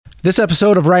This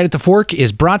episode of Right at the Fork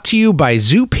is brought to you by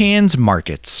Zupan's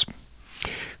Markets.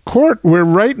 Court, we're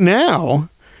right now,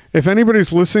 if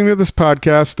anybody's listening to this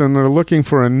podcast and they're looking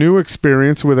for a new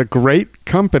experience with a great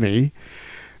company,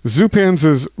 Zupan's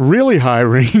is really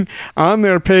hiring. On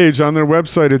their page, on their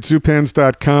website at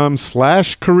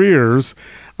zupans.com/careers,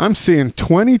 I'm seeing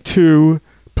 22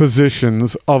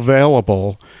 positions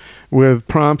available with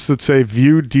prompts that say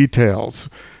view details.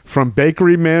 From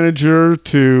bakery manager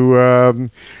to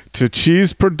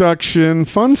cheese production,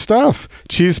 fun stuff.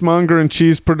 Cheesemonger and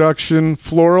cheese production,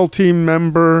 floral team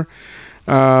member,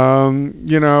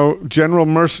 general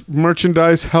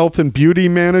merchandise, health and beauty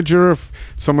manager. If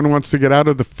someone wants to get out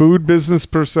of the food business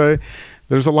per se,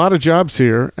 there's a lot of jobs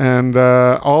here, and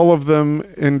all of them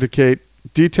indicate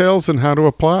details and how to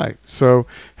apply. So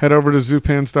head over to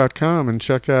zupans.com and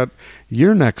check out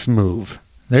your next move.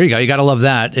 There you go. You got to love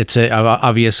that. It's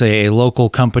obviously a local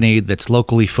company that's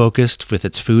locally focused with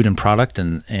its food and product.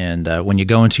 And when you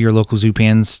go into your local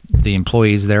Zupan's, the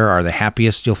employees there are the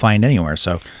happiest you'll find anywhere.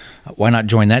 So why not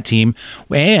join that team?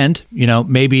 And,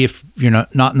 maybe if you're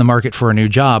not in the market for a new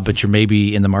job, but you're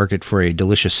maybe in the market for a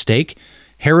delicious steak,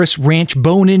 Harris Ranch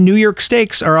Bone-In New York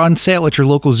steaks are on sale at your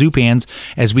local Zupan's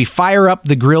as we fire up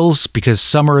the grills because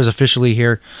summer is officially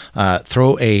here.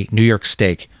 Throw a New York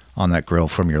steak on that grill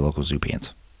from your local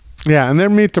Zupan's. Yeah, and their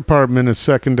meat department is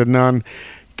second to none.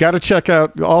 Got to check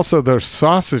out also their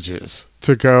sausages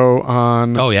to go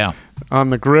on. Oh, yeah.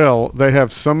 On the grill. They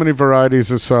have so many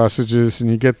varieties of sausages, and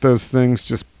you get those things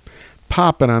just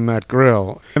popping on that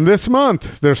grill. And this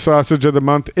month, their sausage of the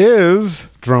month is,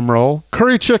 drumroll,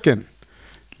 curry chicken.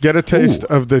 Get a taste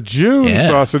of the June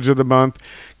sausage of the month.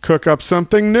 Cook up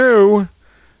something new.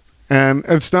 And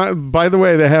it's not, by the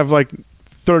way, they have like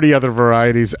 30 other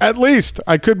varieties, at least.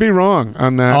 I could be wrong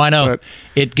on that. Oh, I know.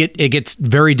 It gets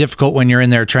very difficult when you're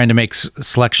in there trying to make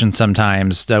selection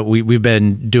sometimes. We've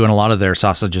been doing a lot of their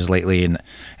sausages lately,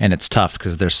 and it's tough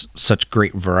because there's such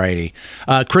great variety.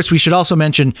 Chris, we should also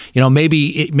mention, maybe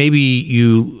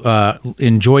you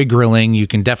enjoy grilling. You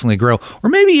can definitely grill.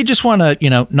 Or maybe you just want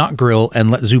to, not grill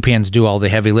and let Zupan's do all the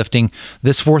heavy lifting.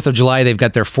 This 4th of July, they've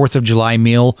got their 4th of July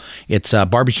meal. It's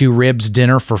barbecue ribs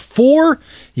dinner for $4.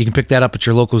 You can pick that up at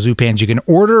your local Zupan's. You can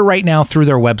order right now through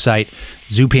their website,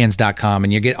 zupans.com,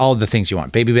 and you get all of the things you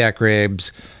want. Baby back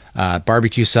ribs,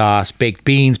 barbecue sauce, baked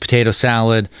beans, potato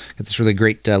salad. Got this really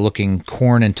great looking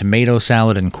corn and tomato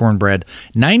salad and cornbread.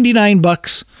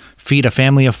 $99. Feed a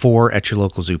family of 4 at your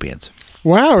local Zupan's.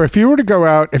 Wow. If you were to go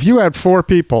out, if you had 4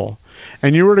 people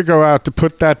and you were to go out to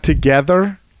put that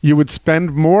together, you would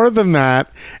spend more than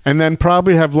that and then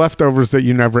probably have leftovers that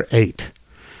you never ate.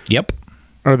 Yep.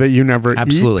 Or that you never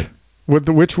Absolutely. eat.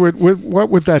 What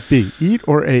would that be? Eat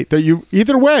or ate?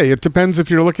 Either way, it depends if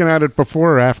you're looking at it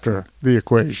before or after the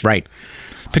equation. Right.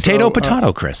 Potato,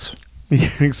 Chris. Yeah,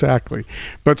 exactly.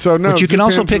 But you can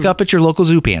also pick up at your local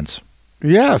Zupan's.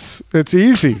 Yes, it's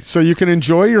easy. So you can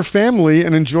enjoy your family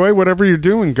and enjoy whatever you're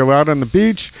doing. Go out on the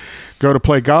beach, go to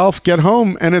play golf, get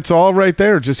home, and it's all right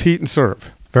there. Just heat and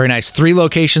serve. Very nice. 3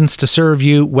 locations to serve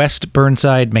you: West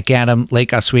Burnside, McAdam,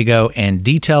 Lake Oswego, and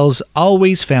details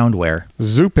always found where?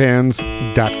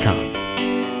 Zupans.com.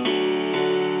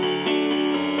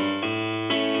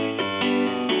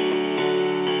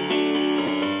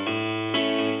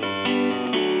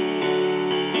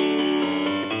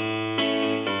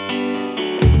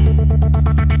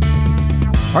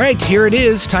 All right, here it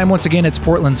is. Time once again. It's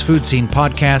Portland's Food Scene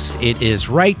Podcast. It is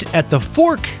Right at the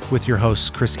Fork with your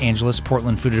host, Chris Angeles,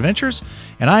 Portland Food Adventures.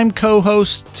 And I'm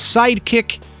co-host,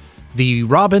 sidekick, the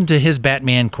Robin to his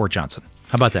Batman, Court Johnson.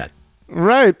 How about that?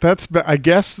 Right. I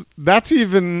guess that's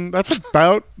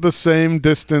about the same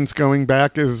distance going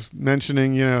back as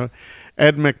mentioning,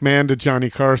 Ed McMahon to Johnny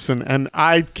Carson. And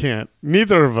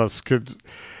neither of us could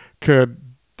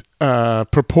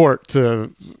purport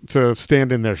to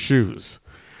stand in their shoes.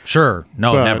 Sure.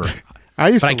 No, but never.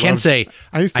 I can say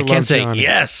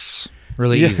yes.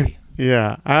 Really easy.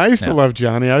 Yeah. I used to love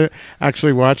Johnny. I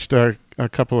actually watched a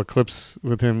couple of clips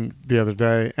with him the other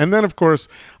day. And then, of course,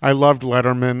 I loved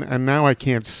Letterman. And now I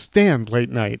can't stand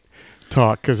late night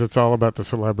talk because it's all about the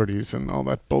celebrities and all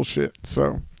that bullshit.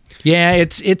 So... yeah,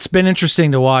 it's been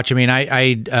interesting to watch. I mean,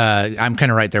 I'm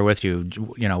kind of right there with you,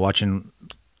 watching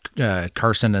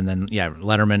Carson and then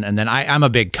Letterman, and then I'm a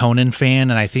big Conan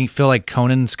fan, and I feel like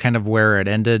Conan's kind of where it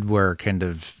ended, where he kind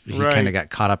of got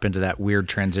caught up into that weird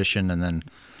transition, and then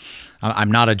I'm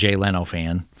not a Jay Leno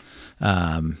fan,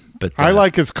 but I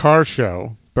like his car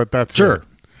show, but that's sure,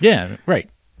 yeah, right.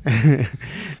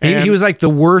 he was like the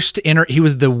worst. He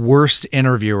was the worst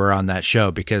interviewer on that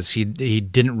show because he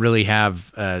didn't really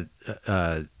have a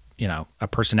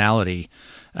personality.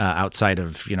 outside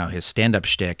of, his stand-up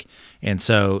shtick. And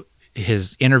so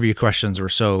his interview questions were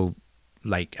so,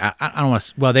 like, I don't want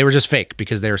to, well, they were just fake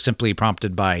because they were simply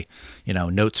prompted by,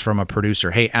 notes from a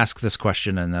producer. Hey, ask this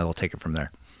question, and they'll take it from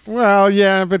there. Well,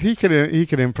 yeah, but he could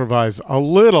improvise a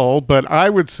little, but I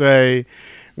would say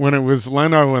when it was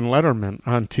Leno and Letterman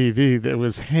on TV, it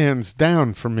was hands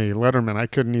down for me, Letterman. I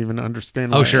couldn't even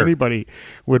understand why anybody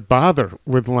would bother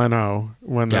with Leno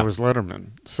when there was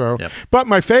Letterman. So, but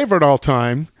my favorite all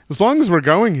time, as long as we're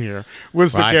going here,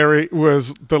 was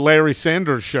the Larry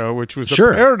Sanders Show, which was a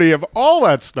parody of all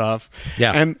that stuff.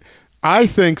 Yeah. And I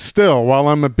think still, while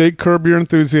I'm a big Curb Your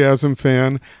Enthusiasm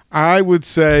fan, I would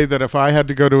say that if I had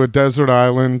to go to a desert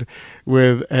island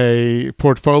with a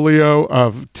portfolio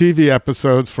of TV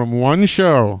episodes from one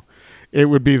show, it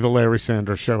would be the Larry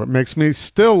Sanders Show. It makes me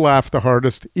still laugh the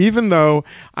hardest, even though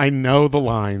I know the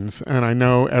lines and I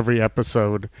know every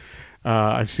episode.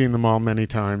 I've seen them all many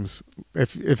times.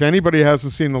 If anybody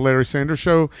hasn't seen the Larry Sanders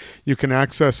Show, you can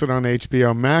access it on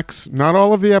HBO Max. Not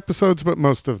all of the episodes, but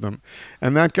most of them.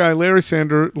 And that guy, Gary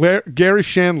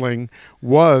Shandling,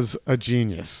 was a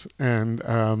genius.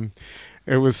 And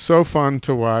it was so fun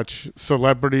to watch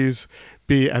celebrities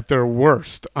be at their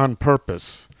worst on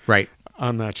purpose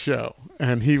on that show.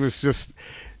 And he was just,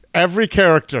 every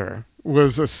character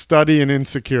was a study in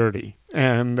insecurity.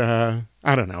 And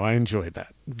I don't know. I enjoyed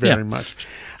that very much.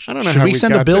 I don't know. Should we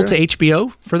send a bill to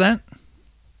HBO for that?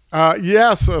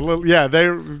 Yes, a little. Yeah,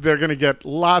 they're going to get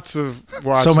lots of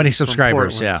watches. So many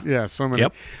subscribers. Yeah, so many.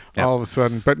 Yep. All of a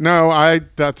sudden, but no,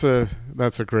 that's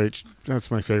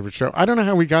my favorite show. I don't know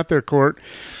how we got there, Court,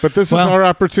 but this is our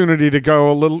opportunity to go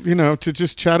a little, to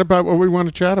just chat about what we want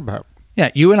to chat about. Yeah,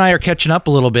 you and I are catching up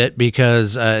a little bit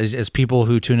because as people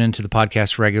who tune into the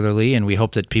podcast regularly, and we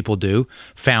hope that people do,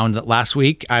 found that last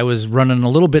week I was running a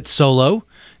little bit solo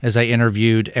as I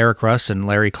interviewed Eric Russ and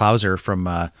Larry Klauser from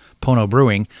Pono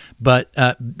Brewing. But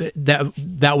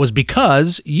that was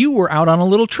because you were out on a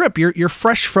little trip. You're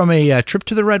fresh from a trip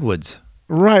to the Redwoods.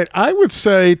 Right. I would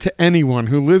say to anyone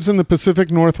who lives in the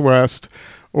Pacific Northwest,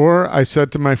 or I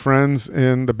said to my friends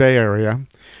in the Bay Area,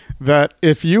 that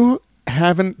if you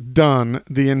haven't done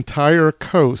the entire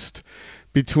coast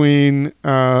between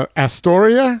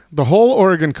Astoria, the whole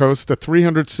Oregon coast, the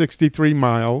 363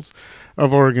 miles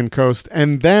of Oregon coast,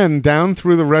 and then down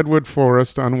through the Redwood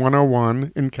Forest on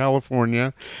 101 in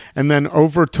California, and then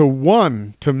over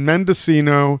to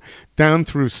Mendocino, down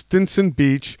through Stinson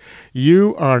Beach,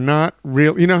 you are not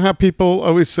real. You know how people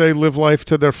always say live life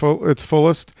to its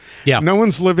fullest? Yeah. No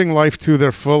one's living life to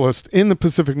their fullest in the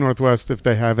Pacific Northwest if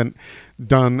they haven't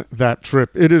done that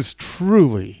trip. It is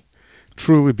truly,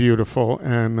 truly beautiful,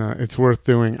 and it's worth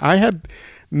doing. I had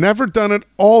never done it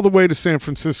all the way to San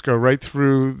Francisco, right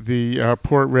through the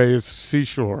Port Reyes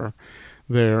seashore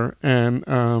there, and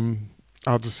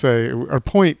I'll just say, or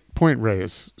Point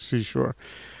Reyes seashore.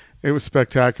 It was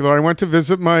spectacular. I went to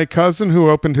visit my cousin who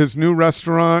opened his new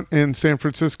restaurant in San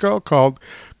Francisco called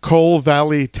Coal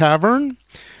Valley Tavern,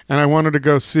 and I wanted to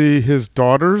go see his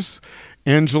daughters,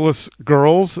 Angelus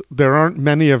girls. There aren't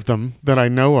many of them that I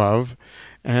know of.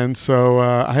 And so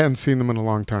I hadn't seen them in a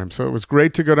long time. So it was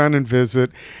great to go down and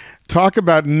visit. Talk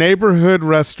about neighborhood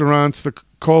restaurants. The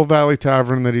Coal Valley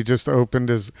Tavern that he just opened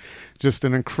is just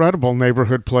an incredible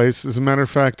neighborhood place. As a matter of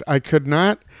fact, I could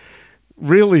not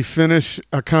really finish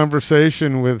a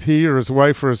conversation with he or his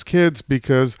wife or his kids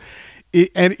because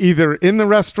and either in the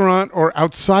restaurant or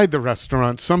outside the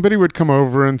restaurant, somebody would come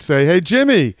over and say, "Hey,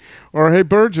 Jimmy," or "Hey,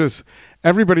 Burgess."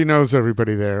 Everybody knows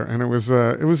everybody there, and it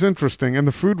was interesting, and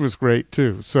the food was great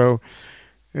too. So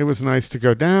it was nice to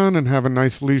go down and have a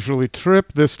nice leisurely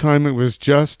trip. This time it was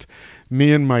just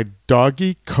me and my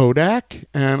doggy Kodak,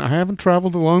 and I haven't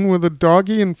traveled alone with a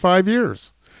doggy in 5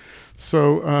 years.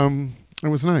 So it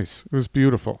was nice. It was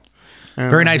beautiful. And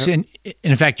very nice. And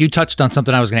in fact, you touched on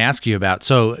something I was going to ask you about.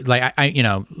 So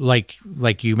like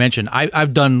like you mentioned,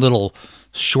 I've done little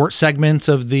short segments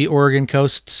of the Oregon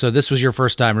coast. So this was your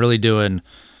first time really doing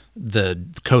the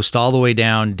coast all the way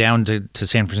down to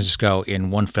San Francisco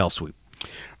in one fell swoop.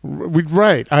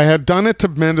 Right. I had done it to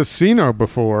Mendocino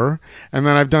before, and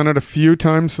then I've done it a few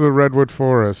times to the Redwood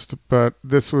Forest, but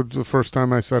this was the first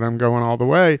time I said I'm going all the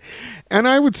way. And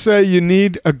I would say you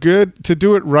need to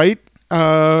do it right,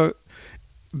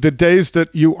 the days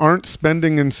that you aren't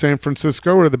spending in San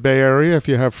Francisco or the Bay Area, if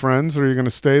you have friends or you're going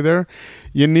to stay there,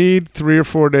 you need 3 or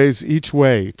 4 days each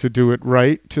way to do it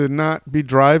right, to not be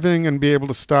driving and be able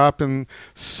to stop and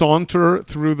saunter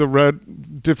through the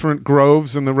different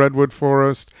groves in the Redwood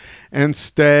Forest and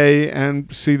stay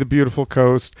and see the beautiful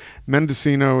coast.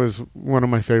 Mendocino is one of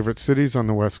my favorite cities on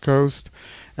the West Coast.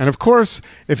 And of course,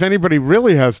 if anybody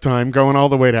really has time, going all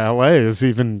the way to LA is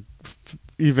even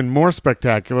more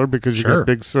spectacular because you got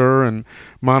Big Sur and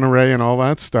Monterey and all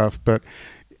that stuff. But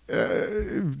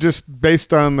just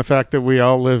based on the fact that we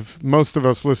all most of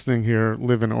us listening here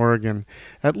live in Oregon,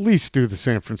 at least do the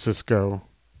San Francisco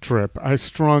trip. I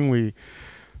strongly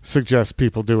suggest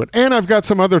people do it. And I've got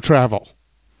some other travel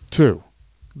too.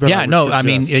 I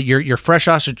mean, you're fresh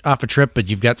off a trip, but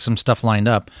you've got some stuff lined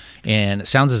up, and it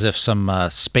sounds as if some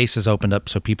space has opened up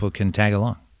so people can tag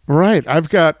along. Right. I've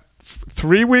got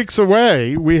 3 weeks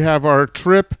away. We have our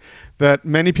trip that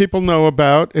many people know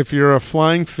about. If you're a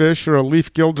Flying Fish or a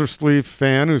Leaf Gildersleeve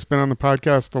fan who's been on the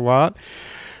podcast a lot,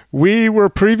 we were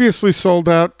previously sold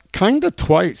out kind of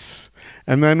twice,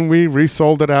 and then we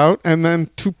resold it out, and then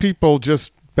 2 people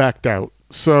just backed out.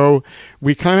 So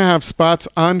we kind of have spots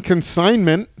on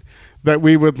consignment that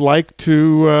we would like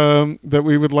to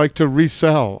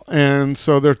resell. And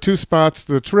so there are 2 spots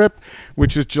to the trip,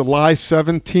 which is July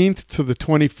 17th to the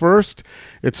 21st.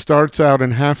 It starts out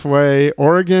in Halfway,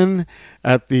 Oregon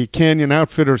at the Canyon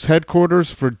Outfitters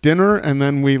headquarters for dinner, and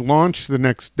then we launch the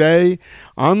next day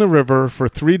on the river for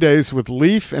 3 days with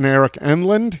Leaf and Eric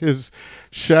Englund, his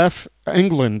chef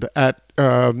Englund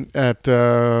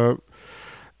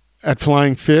at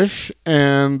Flying Fish,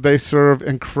 and they serve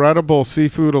incredible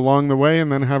seafood along the way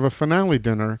and then have a finale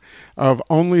dinner of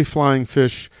only Flying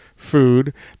Fish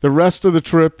food. The rest of the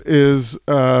trip is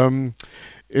curated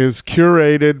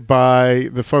by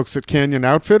the folks at Canyon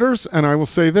Outfitters, and I will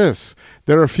say this.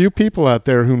 There are a few people out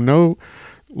there who know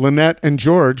Lynette and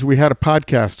George. We had a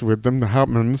podcast with them, the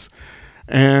Hauptmans,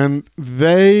 and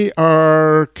they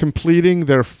are completing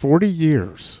their 40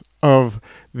 years of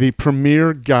the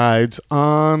premier guides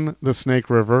on the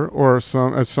Snake River, or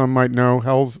as some might know,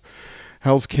 Hell's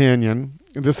Canyon.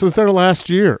 This is their last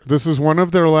year. This is one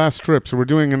of their last trips. We're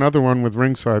doing another one with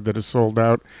RingSide that is sold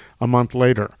out a month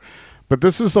later. But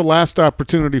this is the last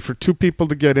opportunity for 2 people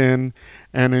to get in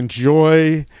and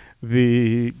enjoy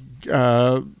the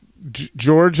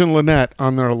George and Lynette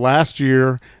on their last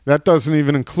year. That doesn't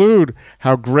even include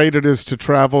how great it is to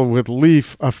travel with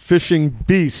Leaf, a fishing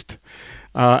beast,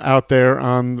 out there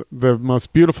on the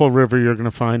most beautiful river you're going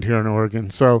to find here in Oregon.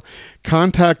 So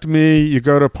contact me. You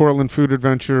go to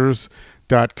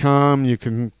portlandfoodadventures.com. You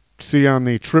can see on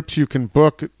the trips you can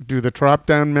book, do the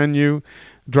drop-down menu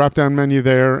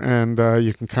there, and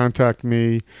you can contact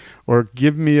me or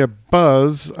give me a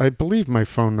buzz. I believe my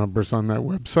phone number's on that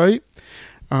website.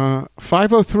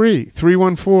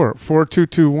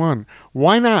 503-314-4221.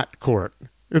 Why not, Court?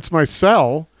 It's my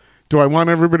cell. Do I want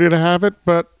everybody to have it?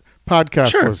 But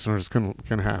podcast listeners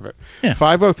can have it.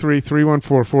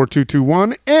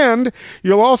 503-314-4221. And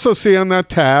you'll also see on that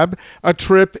tab a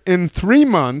trip in 3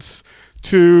 months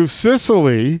to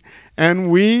Sicily. And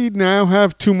we now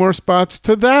have 2 more spots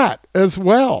to that as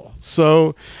well.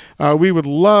 So we would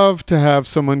love to have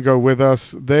someone go with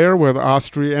us there with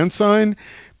Austria Ensign.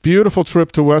 Beautiful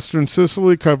trip to Western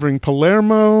Sicily covering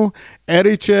Palermo,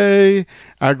 Erice,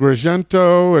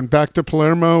 Agrigento, and back to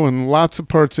Palermo and lots of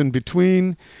parts in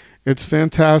between. It's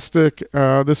fantastic.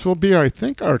 This will be, I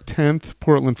think, our 10th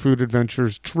Portland Food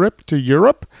Adventures trip to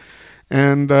Europe.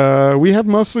 And we have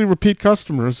mostly repeat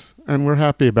customers, and we're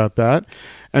happy about that.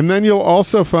 And then you'll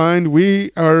also find we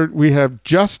have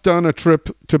just done a trip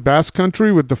to Basque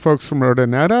Country with the folks from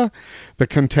Urdaneta, the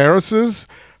Contreras,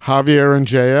 Javier and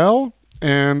JL,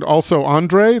 and also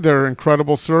Andre, their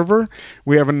incredible server.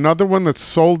 We have another one that's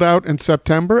sold out in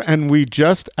September, and we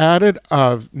just added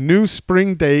a new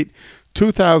spring date,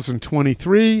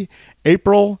 2023,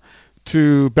 April,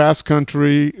 to Basque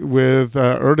Country with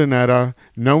Urdaneta.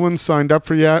 No one's signed up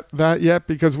for that yet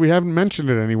because we haven't mentioned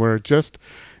it anywhere. It just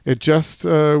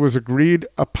was agreed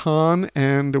upon,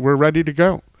 and we're ready to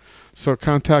go. So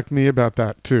contact me about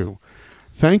that too.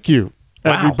 Thank you,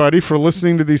 everybody, for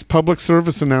listening to these public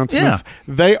service announcements. Yeah.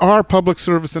 They are public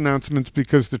service announcements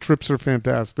because the trips are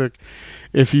fantastic.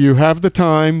 If you have the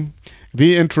time,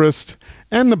 the interest,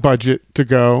 and the budget to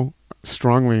go,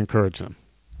 strongly encourage them.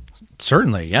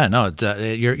 Certainly, yeah. No,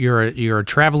 you're a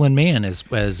traveling man, as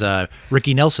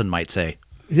Ricky Nelson might say.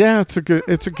 Yeah, it's a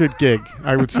good gig,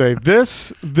 I would say.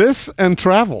 This and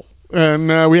travel,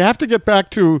 and we have to get back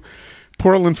to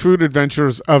Portland Food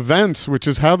Adventures events, which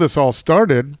is how this all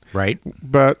started. Right.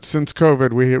 But since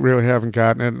COVID, we really haven't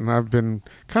gotten it, and I've been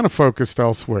kind of focused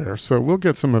elsewhere. So we'll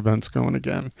get some events going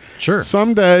again. Sure.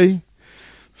 Someday.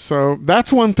 So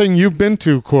that's one thing you've been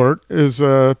to, Court, is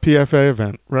a PFA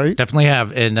event, right? Definitely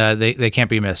have, and they can't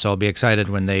be missed. So I'll be excited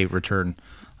when they return,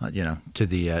 to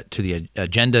the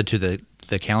agenda, to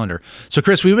the calendar. So,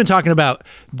 Chris, we've been talking about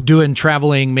doing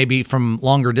traveling maybe from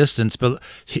longer distance, but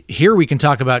here we can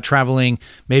talk about traveling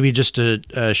maybe just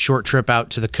a short trip out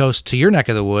to the coast to your neck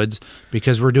of the woods,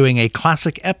 because we're doing a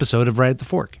classic episode of Right at the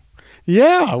Fork.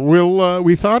 Yeah,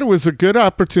 we thought it was a good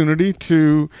opportunity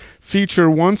to feature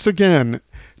once again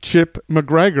Chip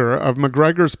MacGregor of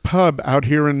MacGregor's Pub out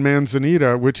here in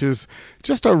Manzanita, which is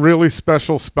just a really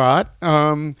special spot.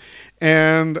 And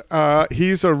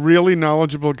he's a really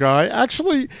knowledgeable guy.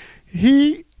 Actually,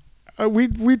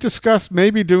 we discussed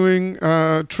maybe doing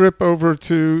a trip over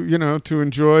to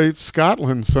enjoy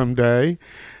Scotland someday.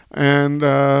 And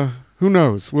who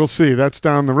knows? We'll see. That's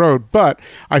down the road. But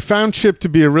I found Chip to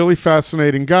be a really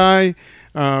fascinating guy.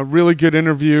 Really good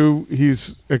interview.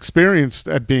 He's experienced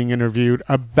at being interviewed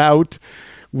about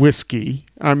whiskey.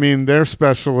 I mean, they're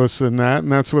specialists in that,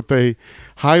 and that's what they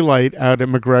highlight out at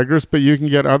MacGregor's. But you can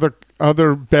get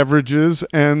other beverages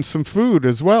and some food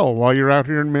as well while you're out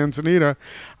here in Manzanita.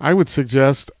 I would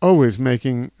suggest always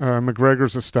making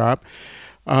MacGregor's a stop.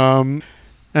 And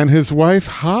his wife,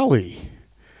 Holly,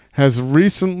 has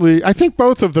recently, I think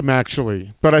both of them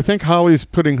actually, but I think Holly's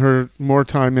putting her more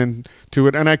time into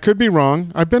it, and I could be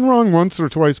wrong. I've been wrong once or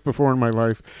twice before in my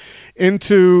life,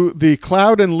 into the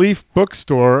Cloud and Leaf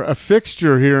bookstore, a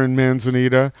fixture here in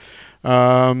Manzanita.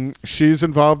 She's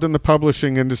involved in the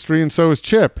publishing industry, and so is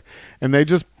Chip, and they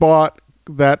just bought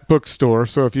that bookstore.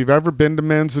 So if you've ever been to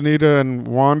Manzanita and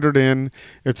wandered in,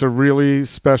 it's a really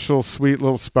special, sweet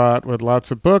little spot with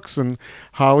lots of books, and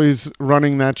Holly's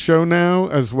running that show now,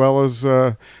 as well as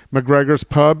MacGregor's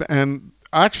Pub. And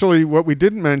actually, what we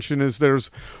didn't mention is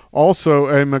there's also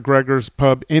a MacGregor's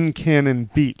Pub in Cannon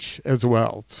Beach as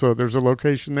well. So there's a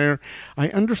location there. I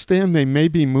understand they may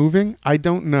be moving. I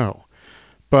don't know.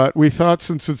 But we thought,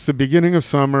 since it's the beginning of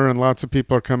summer and lots of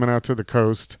people are coming out to the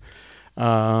coast,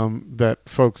 that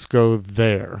folks go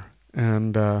there.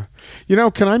 And, can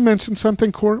I mention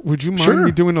something, Court? Would you mind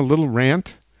me doing a little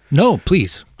rant? No,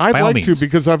 please. I'd By all like means. to,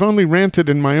 because I've only ranted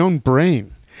in my own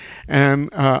brain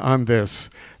and on this.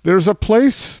 There's a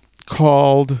place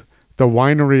called the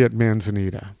Winery at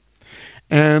Manzanita.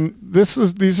 And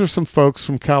these are some folks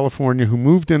from California who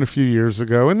moved in a few years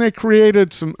ago, and they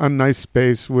created a nice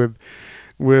space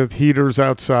with heaters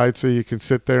outside so you can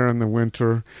sit there in the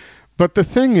winter. But the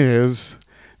thing is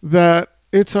that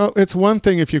it's one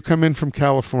thing if you come in from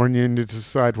California and you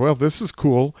decide, well, this is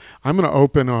cool, I'm going to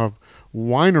open a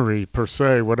winery per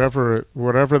se, whatever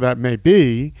that may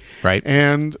be. Right.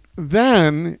 And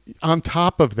then on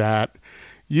top of that,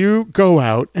 you go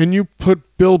out and you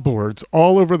put billboards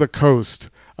all over the coast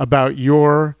about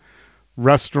your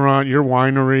restaurant, your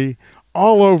winery,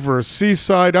 all over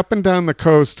Seaside, up and down the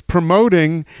coast,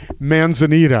 promoting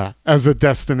Manzanita as a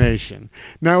destination.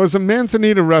 Now, as a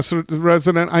Manzanita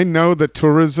resident, I know that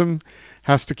tourism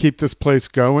has to keep this place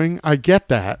going. I get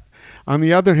that. On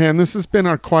the other hand, this has been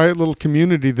our quiet little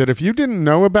community that if you didn't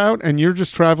know about and you're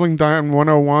just traveling down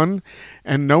 101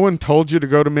 and no one told you to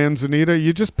go to Manzanita,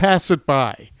 you just pass it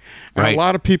by. And right. A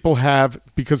lot of people have,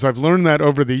 because I've learned that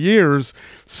over the years,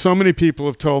 so many people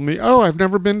have told me, oh, I've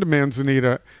never been to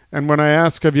Manzanita. And when I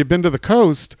ask, have you been to the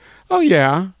coast? Oh,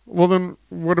 yeah. Well, then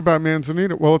what about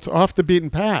Manzanita? Well, it's off the beaten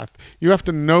path. You have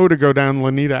to know to go down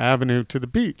Lanita Avenue to the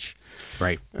beach.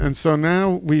 Right. And so now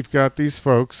we've got these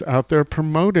folks out there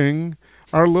promoting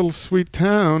our little sweet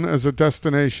town as a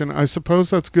destination. I suppose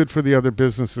that's good for the other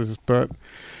businesses, but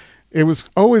it was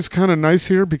always kind of nice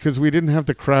here because we didn't have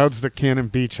the crowds that Cannon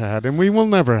Beach had. And we will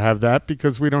never have that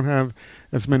because we don't have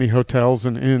as many hotels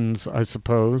and inns, I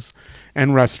suppose,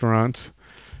 and restaurants.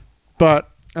 But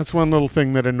that's one little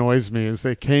thing that annoys me is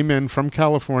they came in from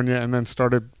California and then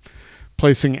started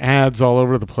placing ads all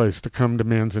over the place to come to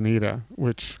Manzanita,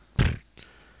 which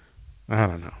I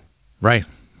don't know. Right.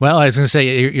 Well, I was going to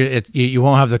say you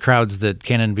won't have the crowds that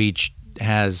Cannon Beach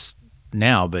has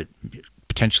now, but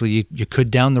potentially you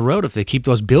could down the road if they keep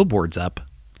those billboards up.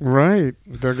 Right.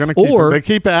 They're going to keep them. They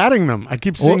keep adding them. I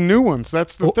keep seeing new ones.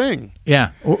 That's the thing.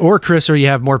 Yeah. Or Chris, or you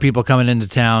have more people coming into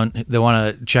town that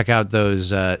want to check out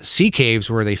those sea caves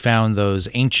where they found those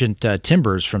ancient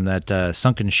timbers from that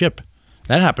sunken ship.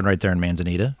 That happened right there in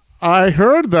Manzanita. I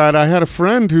heard that. I had a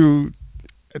friend who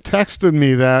texted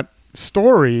me that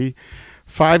story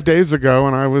 5 days ago,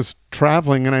 and I was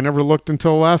traveling, and I never looked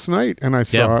until last night, and I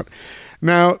saw it.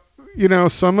 Now,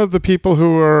 some of the people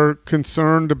who are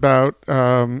concerned about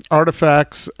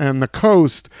artifacts and the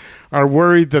coast are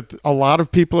worried that a lot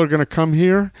of people are going to come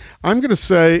here. I'm going to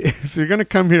say, if you're going to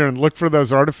come here and look for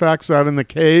those artifacts out in the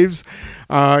caves,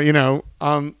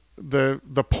 on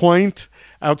the point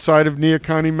outside of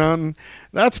Neocani Mountain,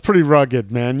 that's pretty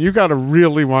rugged, man. You got to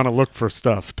really want to look for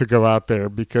stuff to go out there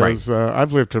because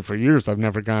I've lived here for years. I've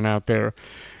never gone out there.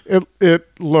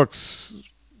 It looks,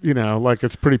 like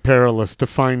it's pretty perilous to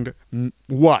find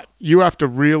what. You have to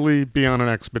really be on an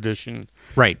expedition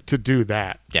to do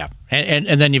that. Yeah. And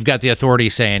then you've got the authority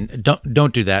saying,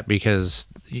 don't do that because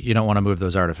you don't want to move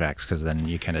those artifacts because then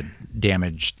you kind of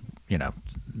damage,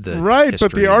 the right,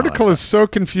 but the article is so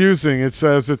confusing. It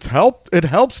says it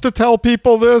helps to tell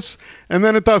people this, and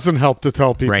then it doesn't help to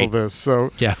tell people this.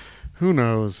 So who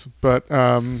knows? But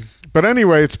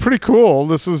anyway, it's pretty cool.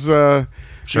 This is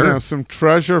some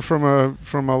treasure from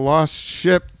a lost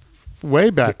ship way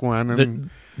back when. And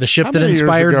the ship that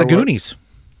inspired the Goonies.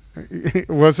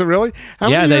 Was it really? How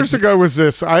many years ago was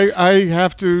this? I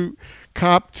have to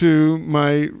cop to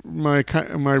my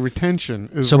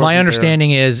retention. So my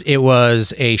understanding is it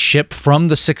was a ship from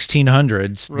the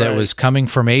 1600s that was coming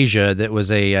from Asia. That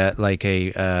was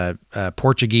a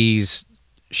Portuguese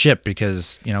ship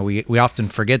because we often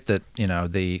forget that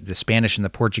the Spanish and the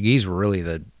Portuguese were really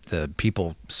the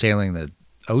people sailing the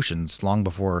oceans long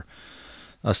before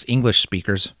us English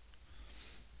speakers.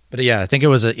 But I think it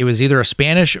was either a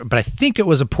Spanish, but I think it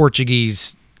was a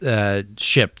Portuguese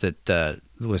ship that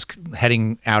was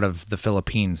heading out of the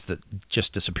Philippines that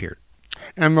just disappeared.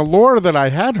 And the lore that I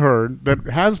had heard that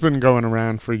has been going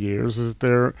around for years is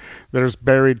there's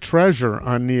buried treasure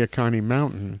on Neocani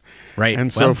Mountain. Right.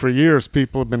 And so for years,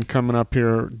 people have been coming up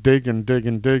here digging.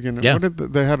 Yeah.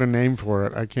 They had a name for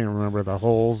it. I can't remember, the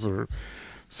holes or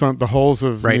the holes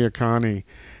of Neocani.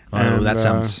 Oh, that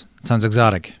sounds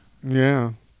exotic.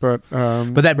 Yeah. But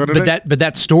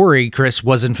that story, Chris,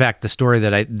 was in fact the story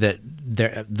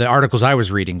the articles I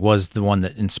was reading was the one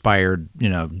that inspired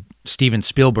Steven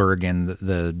Spielberg and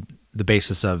the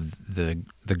basis of the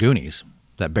Goonies,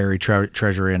 that buried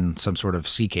treasure in some sort of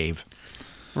sea cave.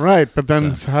 Right, but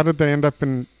then how did they end up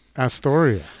in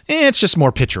Astoria? It's just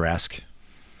more picturesque.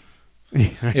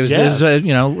 It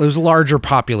was a larger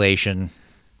population.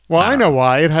 Well, I know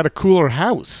why. It had a cooler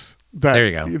house. There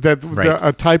you go.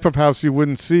 A type of house you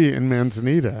wouldn't see in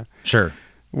Manzanita. Sure.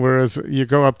 Whereas you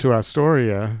go up to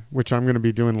Astoria, which I'm going to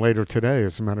be doing later today,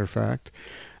 as a matter of fact.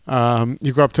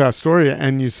 You go up to Astoria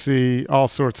and you see all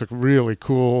sorts of really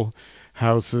cool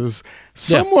houses.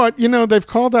 Somewhat, they've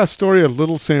called Astoria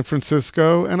Little San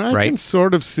Francisco, and I can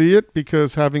sort of see it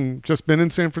because having just been in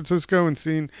San Francisco and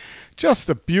seen just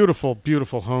the beautiful,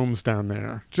 beautiful homes down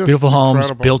there. Just beautiful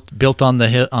incredible. Homes built on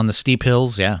the steep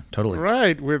hills. Yeah, totally.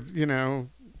 Right, with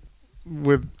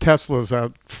Teslas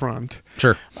out front.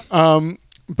 Sure.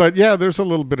 But yeah, there's a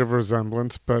little bit of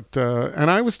resemblance. But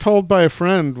and I was told by a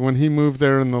friend when he moved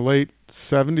there in the late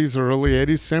 70s or early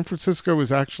 80s, San Francisco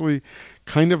was actually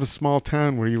kind of a small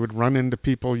town where you would run into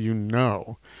people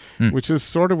which is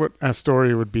sort of what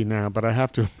Astoria would be now. But I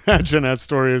have to imagine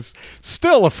Astoria is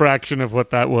still a fraction of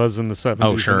what that was in the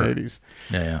 70s and 80s.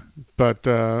 Yeah. But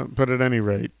at any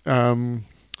rate,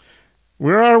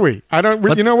 where are we?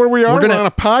 You know where we are? We're on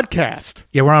a podcast.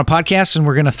 Yeah, we're on a podcast, and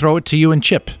we're going to throw it to you and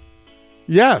Chip.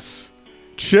 Yes,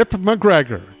 Chip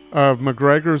MacGregor of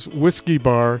MacGregor's Whiskey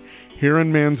Bar here in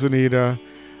Manzanita.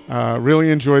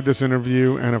 Really enjoyed this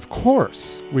interview, and of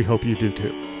course, we hope you do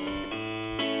too.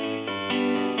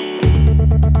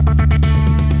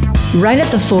 Right at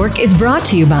the Fork is brought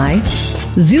to you by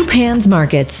Zupan's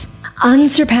Markets.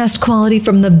 Unsurpassed quality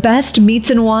from the best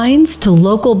meats and wines to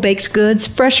local baked goods,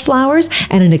 fresh flowers,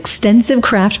 and an extensive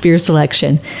craft beer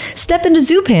selection. Step into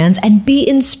Zupan's and be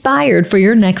inspired for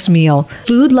your next meal.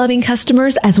 Food-loving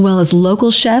customers as well as local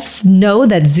chefs know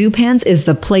that Zupan's is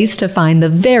the place to find the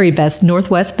very best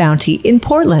Northwest bounty in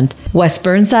Portland, West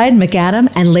Burnside,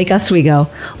 McAdam, and Lake Oswego.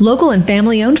 Local and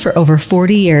family-owned for over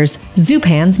 40 years.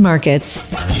 Zupan's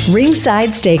Markets. RingSide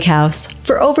Steakhouse.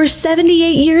 For over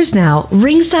 78 years now,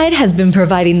 RingSide has been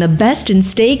providing the best in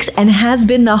steaks and has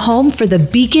been the home for the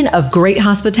beacon of great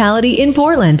hospitality in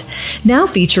Portland. Now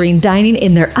featuring dining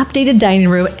in their updated dining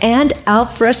room and al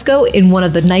fresco in one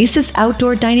of the nicest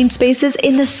outdoor dining spaces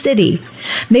in the city.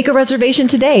 Make a reservation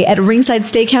today at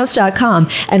ringsidesteakhouse.com,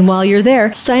 and while you're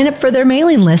there, sign up for their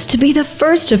mailing list to be the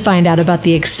first to find out about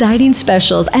the exciting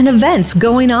specials and events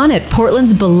going on at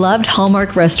Portland's beloved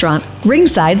Hallmark restaurant,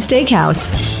 RingSide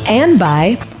Steakhouse. And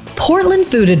by Portland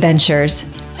Food Adventures,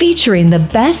 featuring the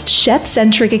best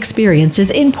chef-centric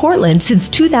experiences in Portland since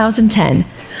 2010.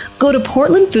 Go to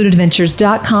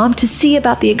PortlandFoodAdventures.com to see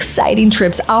about the exciting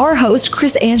trips our host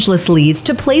Chris Angeles leads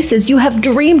to places you have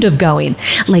dreamed of going,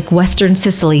 like Western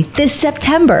Sicily this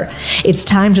September. It's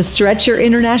time to stretch your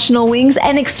international wings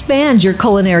and expand your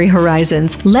culinary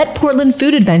horizons. Let Portland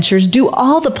Food Adventures do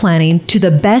all the planning to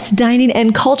the best dining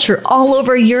and culture all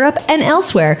over Europe and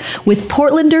elsewhere with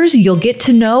Portlanders you'll get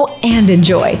to know and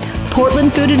enjoy.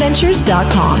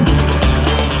 PortlandFoodAdventures.com.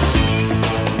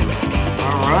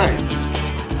 All right.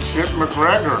 Chip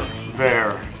MacGregor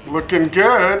there. Looking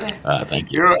good.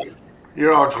 Thank you.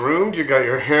 You're all groomed. You got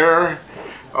your hair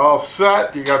all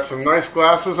set. You got some nice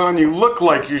glasses on. You look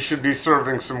like you should be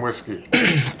serving some whiskey.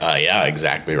 Yeah,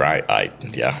 exactly right. I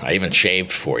even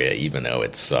shaved for you, even though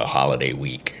it's holiday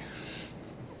week.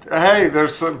 Hey,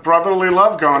 there's some brotherly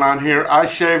love going on here. I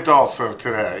shaved also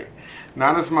today.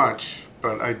 Not as much,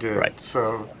 but I did. Right.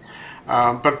 So,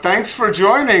 but thanks for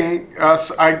joining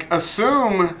us. I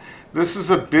assume this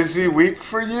is a busy week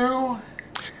for you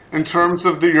in terms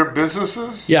of your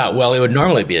businesses? Yeah, well, it would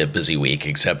normally be a busy week,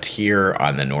 except here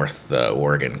on the North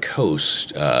Oregon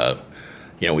coast,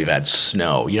 we've had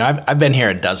snow. I've been here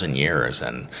a dozen years,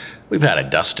 and we've had a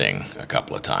dusting a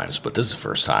couple of times, but this is the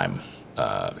first time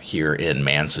here in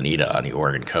Manzanita on the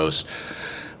Oregon coast.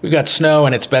 We've got snow,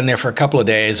 and it's been there for a couple of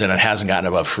days, and it hasn't gotten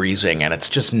above freezing, and it's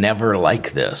just never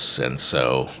like this. And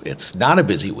so it's not a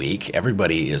busy week.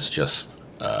 Everybody is just,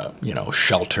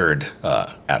 sheltered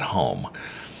at home,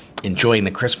 enjoying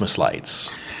the Christmas lights.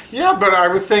 Yeah, but I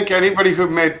would think anybody who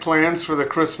made plans for the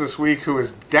Christmas week who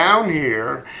is down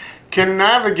here can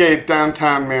navigate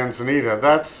downtown Manzanita.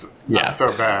 That's not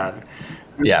so bad.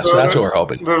 And so that's what we're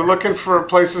hoping. They're looking for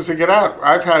places to get out.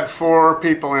 I've had 4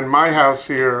 people in my house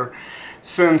here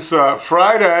since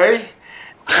Friday,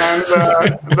 and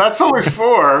that's only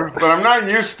 4, but I'm not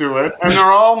used to it. And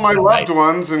they're all my loved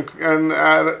ones, and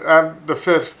at the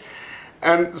 5th.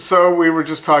 And so we were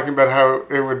just talking about how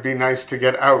it would be nice to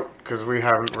get out because we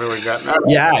haven't really gotten out.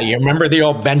 Yeah, you remember the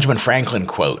old Benjamin Franklin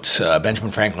quote. Benjamin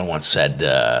Franklin once said,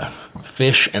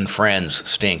 fish and friends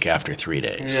stink after 3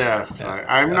 days. Yes,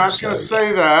 I'm not going to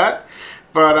say that,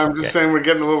 but I'm just saying we're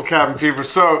getting a little cabin fever.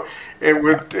 So it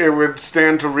would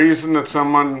stand to reason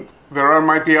that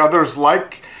might be others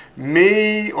like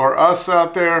me or us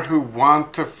out there who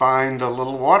want to find a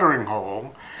little watering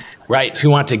hole. Right, who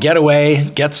want to get away,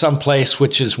 get someplace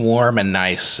which is warm and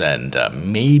nice, and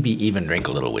maybe even drink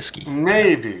a little whiskey.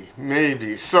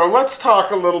 Maybe. So let's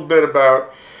talk a little bit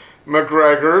about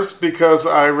MacGregor's, because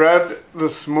I read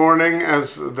this morning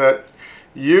that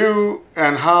you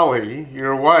and Holly,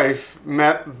 your wife,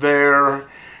 met there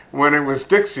when it was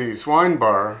Dixie's Wine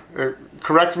Bar.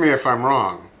 Correct me if I'm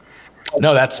wrong.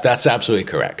 No, that's absolutely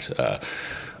correct.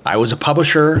 I was a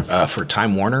publisher for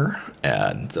Time Warner,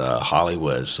 and Holly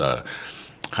was a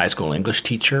high school English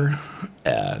teacher,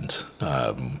 and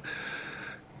Time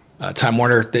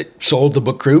Warner sold the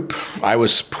book group. I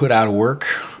was put out of work.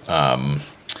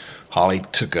 Holly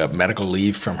took a medical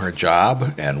leave from her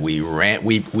job, and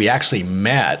we actually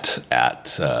met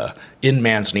in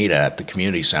Manzanita at the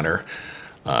community center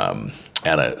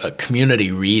at a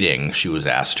community reading. She was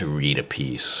asked to read a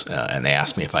piece, and they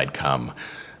asked me if I'd come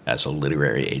as a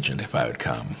literary agent, if I would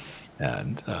come.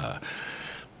 And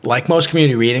like most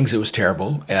community readings, it was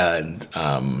terrible. And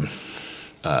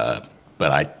but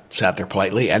I sat there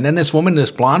politely. And then this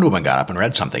blonde woman got up and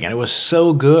read something, and it was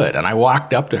so good. And I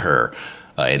walked up to her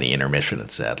in the intermission and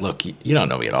said, "Look, you don't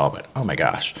know me at all, but oh my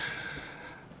gosh,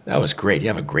 that was great.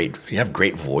 You have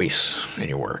great voice in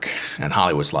your work." And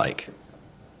Holly was like,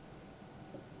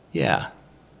 "Yeah,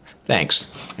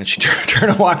 thanks." And she turned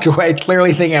and walked away,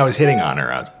 clearly thinking I was hitting on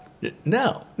her. I was,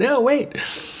 no, wait.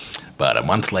 But a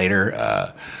month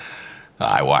later,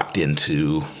 I walked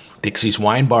into Dixie's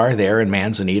Wine Bar there in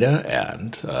Manzanita,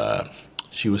 and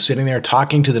she was sitting there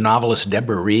talking to the novelist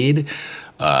Deborah Reed.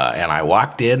 And I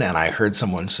walked in, and I heard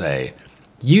someone say,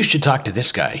 "You should talk to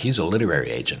this guy. He's a literary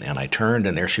agent." And I turned,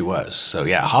 and there she was. So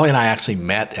yeah, Holly and I actually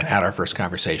met and had our first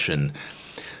conversation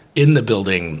in the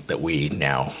building that we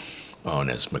now own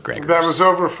as MacGregor's. That was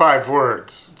over 5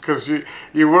 words, because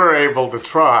you were able to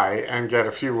try and get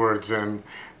a few words in,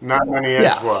 not many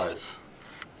edgewise.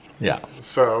 Yeah.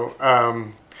 So,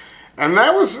 and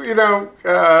that was,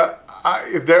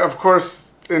 there, of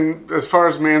course, as far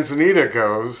as Manzanita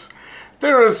goes,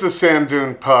 there is the Sand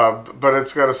Dune Pub, but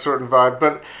it's got a certain vibe.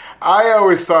 But I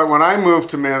always thought, when I moved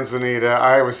to Manzanita,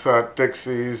 I always thought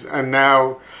Dixie's, and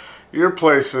now your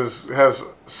place has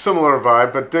similar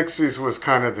vibe, but Dixie's was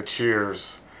kind of the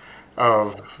Cheers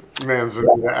of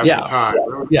Manzanita at the time.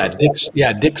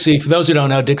 Dixie. For those who don't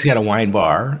know, Dixie had a wine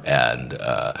bar, and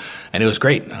it was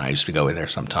great. I used to go in there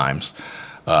sometimes.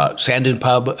 Sand Dune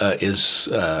Pub is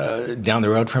down the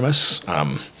road from us,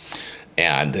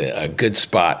 and a good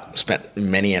spot. Spent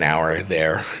many an hour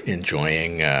there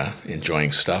enjoying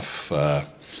stuff.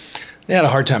 They had a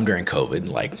hard time during COVID,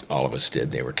 like all of us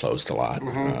did. They were closed a lot.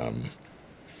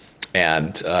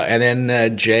 And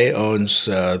then Jay owns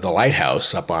the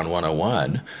Lighthouse up on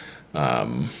 101,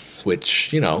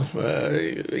 which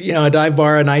a dive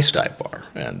bar, a nice dive bar,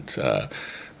 and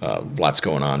lots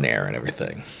going on there and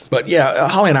everything. But yeah,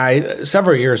 Holly and I,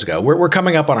 several years ago, we're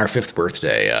coming up on our 5th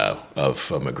birthday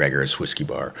of MacGregor's Whiskey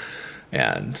Bar,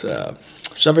 and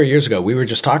several years ago we were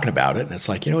just talking about it, and it's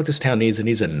like, what this town needs? It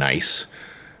needs a nice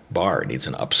bar. It needs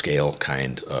an upscale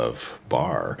kind of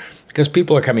bar because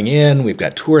people are coming in. We've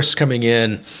got tourists coming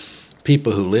in,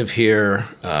 people who live here.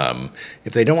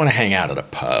 If they don't want to hang out at a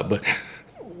pub,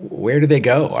 where do they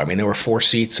go? I mean, there were 4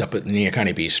 seats up at the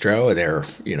Neocani Bistro. There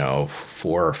were,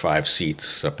 4 or 5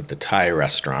 seats up at the Thai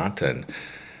restaurant, and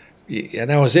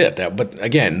that was it. But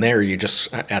again, there you're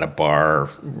just at a bar,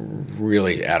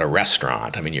 really at a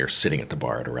restaurant. I mean, you're sitting at the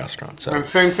bar at a restaurant. So and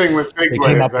same thing with Big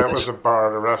Wave. That was a bar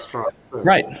at a restaurant.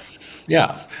 Right.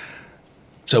 Yeah.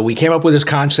 So we came up with this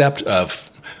concept of,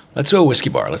 let's do a whiskey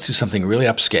bar. Let's do something really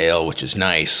upscale, which is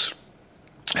nice,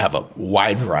 have a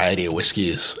wide variety of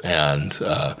whiskeys, and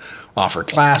offer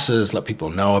classes, let people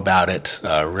know about it,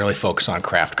 really focus on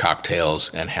craft cocktails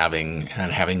and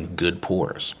having good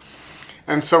pours.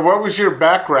 And so what was your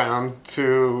background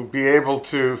to be able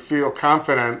to feel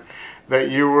confident that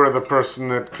you were the person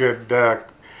that could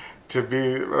to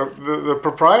be the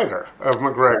proprietor of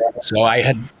MacGregor? So I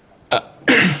had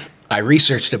I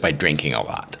researched it by drinking a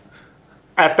lot.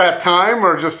 At that time,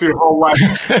 or just your whole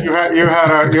life? you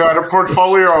had a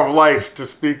portfolio of life to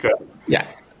speak of. Yeah,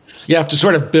 you have to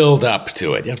sort of build up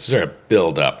to it. You have to sort of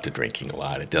build up to drinking a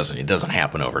lot. It doesn't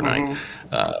happen overnight.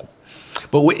 But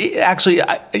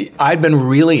I'd been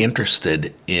really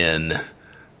interested in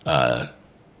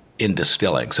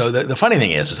distilling. So the funny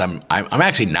thing is I'm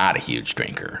actually not a huge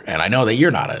drinker, and I know that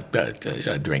you're not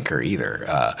a drinker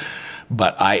either.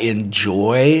 But I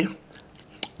enjoy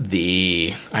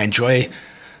the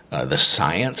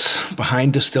science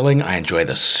behind distilling. I enjoy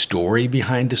the story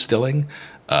behind distilling.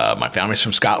 My family's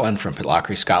from Scotland, from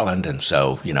Pitlochry, Scotland, and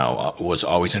so was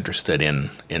always interested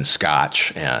in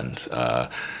Scotch, and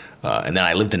then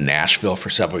I lived in Nashville for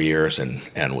several years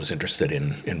and was interested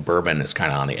in bourbon. It's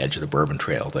kind of on the edge of the Bourbon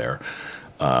Trail there,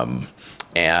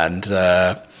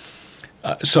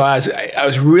 so I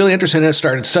was really interested in it,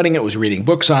 started studying it, was reading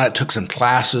books on it, took some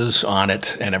classes on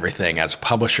it and everything. As a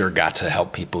publisher, got to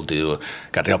help people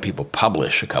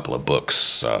publish a couple of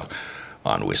books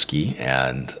on whiskey.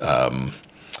 And,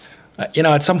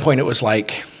 at some point it was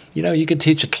like, you could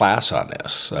teach a class on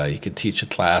this. You could teach a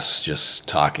class just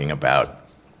talking about,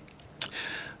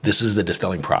 this is the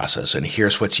distilling process, and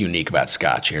here's what's unique about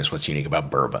Scotch, here's what's unique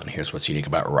about bourbon, here's what's unique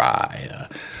about rye.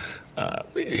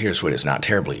 Here's what is not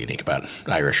terribly unique about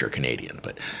Irish or Canadian,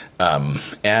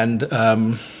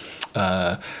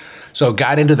 so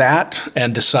got into that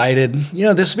and decided,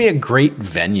 this would be a great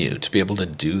venue to be able to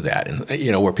do that,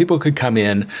 and where people could come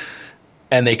in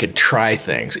and they could try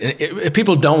things. If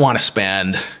people don't want to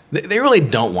spend, they really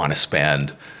don't want to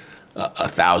spend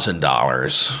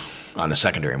 $1,000 on the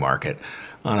secondary market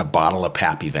on a bottle of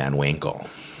Pappy Van Winkle.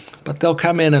 But they'll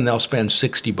come in and they'll spend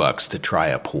 $60 to try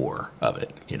a pour of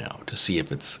it, to see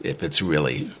if it's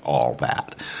really all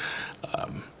that.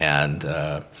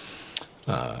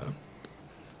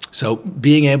 So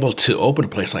being able to open a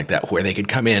place like that where they could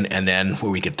come in and then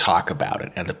where we could talk about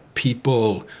it, and the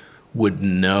people would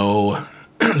know,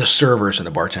 the servers and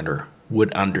the bartender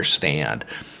would understand,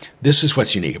 this is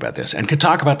what's unique about this, and could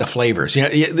talk about the flavors.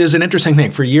 There's an interesting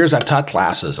thing. For years I've taught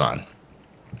classes on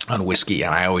whiskey,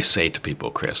 and I always say to people,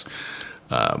 Chris,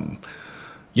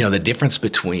 the difference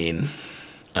between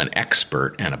an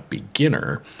expert and a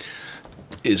beginner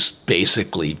is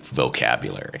basically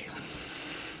vocabulary.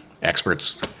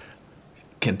 Experts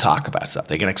can talk about stuff.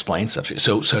 They can explain stuff.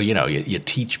 So you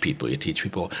teach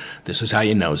people. This is how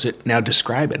you nose it. Now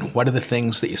describe it. What are the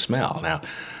things that you smell? Now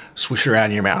swish it around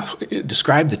in your mouth.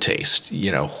 Describe the taste.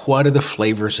 What are the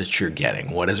flavors that you're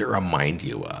getting? What does it remind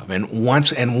you of? And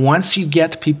once you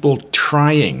get people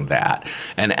trying that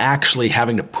and actually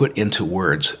having to put into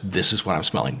words, this is what I'm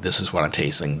smelling, this is what I'm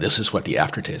tasting, this is what the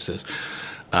aftertaste is,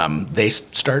 they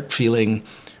start feeling,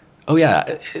 oh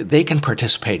yeah, they can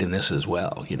participate in this as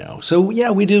well. So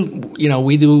yeah, we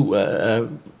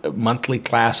do monthly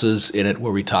classes in it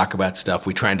where we talk about stuff.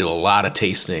 We try and do a lot of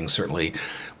tastings. Certainly,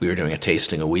 we were doing a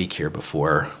tasting a week here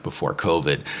before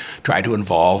COVID. Try to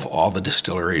involve all the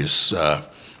distilleries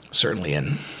certainly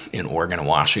in Oregon and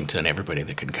Washington, everybody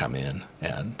that can come in,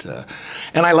 and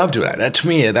I love doing that. To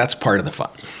me, that's part of the fun.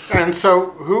 And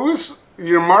so, who's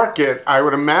your market? I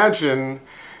would imagine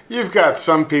you've got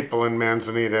some people in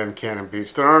Manzanita and Cannon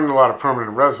Beach. There aren't a lot of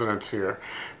permanent residents here,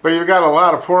 but you've got a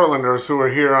lot of Portlanders who are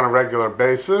here on a regular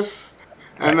basis,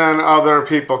 and then other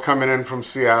people coming in from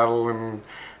Seattle and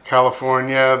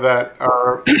California that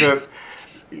are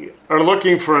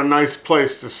looking for a nice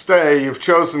place to stay. You've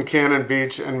chosen Cannon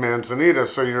Beach and Manzanita,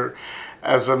 so you're,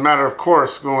 as a matter of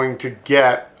course, going to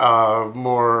get a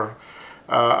more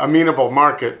amenable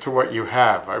market to what you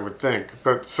have, I would think.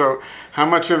 But so how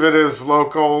much of it is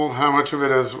local? How much of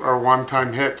it are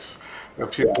one-time hits?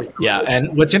 Yeah,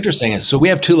 and what's interesting is, so we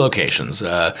have 2 locations.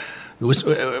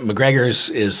 MacGregor's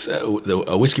is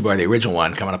a whiskey bar, the original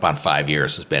one, coming up on 5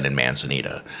 years, has been in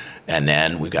Manzanita. And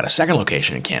then we've got a second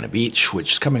location in Cannon Beach,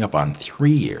 which is coming up on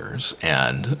 3 years.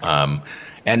 And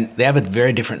they have a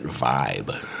very different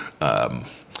vibe.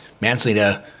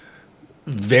 Manzanita,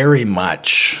 very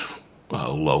much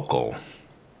a local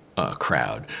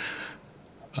crowd.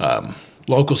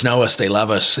 Locals know us, they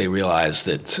love us, they realize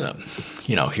that,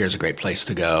 here's a great place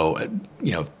to go,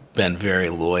 been very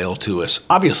loyal to us.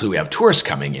 Obviously, we have tourists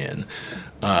coming in,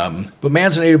 but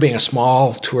Manzanita being a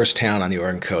small tourist town on the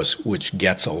Oregon coast, which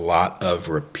gets a lot of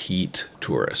repeat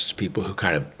tourists, people who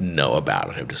kind of know about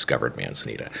it, have discovered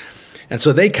Manzanita. And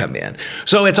so they come in.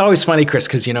 So it's always funny, Chris,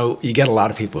 because, you get a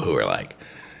lot of people who are like,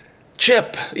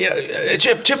 Chip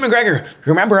MacGregor,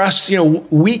 remember us?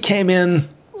 We came in,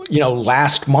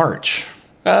 last March.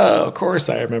 Oh, of course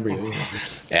I remember you.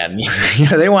 And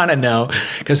they want to know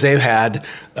because they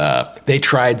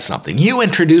tried something. You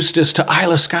introduced us to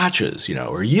Isla Scotches,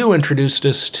 or you introduced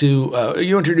us to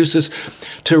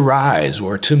Rise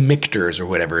or to Michter's or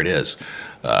whatever it is.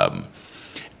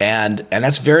 And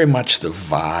that's very much the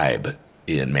vibe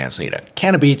in Manzanita.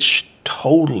 Cannon Beach,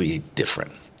 totally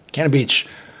different. Cannon Beach,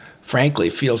 frankly,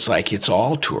 feels like it's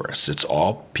all tourists. It's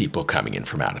all people coming in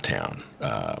from out of town.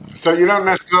 So you don't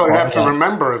necessarily have to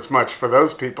remember as much for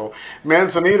those people.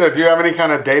 Manzanita, do you have any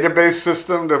kind of database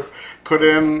system to put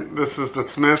in, this is the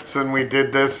Smiths and we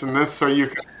did this and this, so you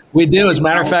can... We do. As a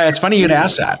matter of fact, it's funny you'd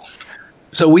ask that.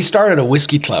 So we started a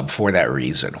whiskey club for that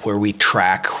reason, where we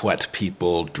track what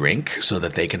people drink so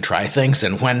that they can try things.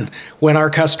 And when our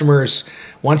customers,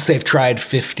 once they've tried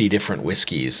 50 different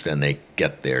whiskeys, then they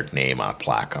get their name on a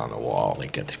plaque on the wall. They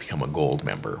get to become a gold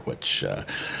member, which,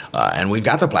 and we've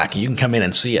got the plaque. You can come in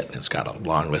and see it. It's got a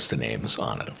long list of names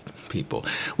on it of people.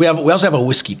 We also have a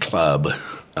whiskey club,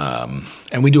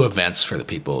 and we do events for the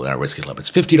people in our whiskey club. It's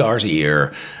 $50 a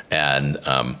year, and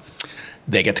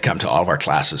they get to come to all of our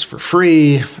classes for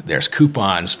free. There's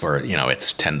coupons for,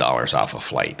 it's $10 off a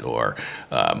flight, or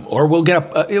we'll get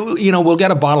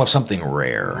a bottle of something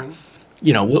rare.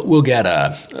 We'll get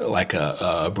a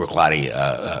Bruichladdich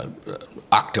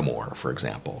Octomore, for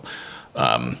example.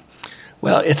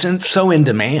 It's so in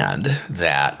demand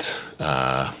that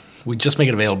we just make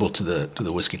it available to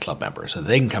the whiskey club members, so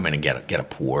they can come in and get a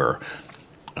pour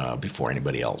before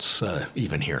anybody else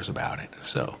even hears about it.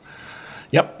 So.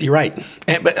 Yep, you're right.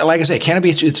 But like I say, Cannon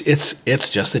Beach, it's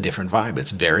just a different vibe.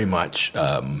 It's very much,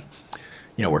 I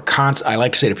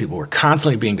like to say to people, we're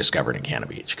constantly being discovered in Cannon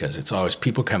Beach because it's always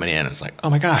people coming in and it's like, oh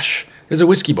my gosh, there's a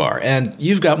whiskey bar and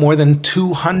you've got more than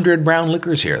 200 brown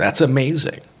liquors here. That's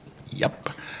amazing.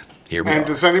 Yep, here we are. And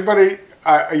does anybody,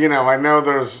 I know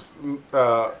there's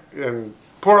in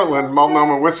Portland,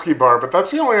 Multnomah Whiskey Bar, but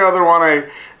that's the only other one I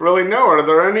really know. Are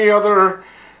there any other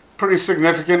pretty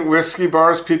significant whiskey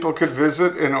bars people could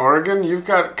visit in Oregon? You've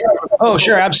got... Oh,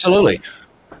 sure, absolutely.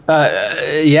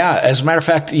 As a matter of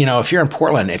fact, if you're in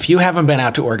Portland, if you haven't been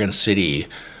out to Oregon City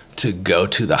to go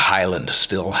to the Highland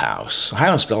Stillhouse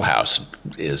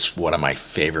is one of my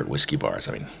favorite whiskey bars,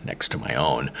 next to my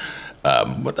own.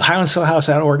 But the Highland Stillhouse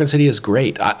out in Oregon City is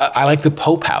great. I like the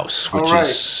Pope House, which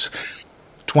is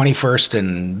 21st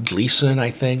and Gleason,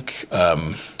 I think,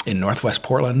 in Northwest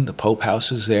Portland. The Pope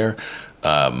House is there.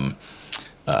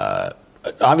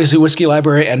 Obviously Whiskey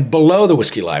Library, and below the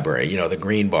Whiskey Library, the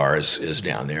Green Bar is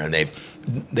down there, and they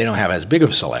don't have as big of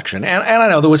a selection. And I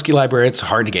know the Whiskey Library, it's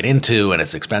hard to get into and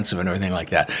it's expensive and everything like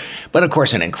that. But of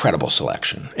course, an incredible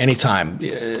selection. Anytime,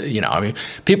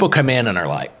 people come in and are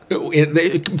like,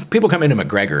 people come into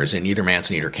MacGregor's in either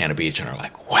Manzanita or Cannon Beach and are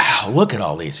like, wow, look at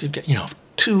all these. You've got, you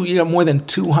have more than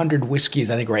 200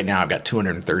 whiskeys. I think right now I've got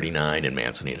 239 in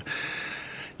Manzanita.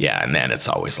 Yeah, and then it's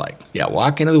always like,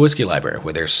 walk into the Whiskey Library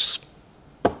where there's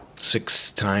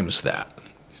 6 times that.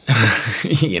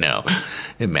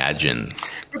 Imagine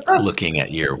looking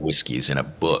at your whiskeys in a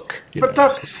book. But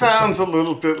that sounds a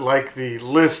little bit like the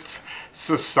list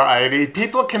society.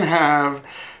 People can have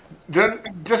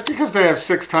just because they have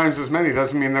 6 times as many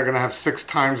doesn't mean they're going to have 6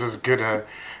 times as good an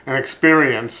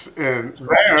experience in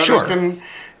there. Sure. They can,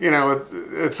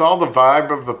 it's all the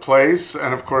vibe of the place,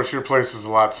 and of course your place is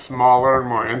a lot smaller and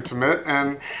more intimate.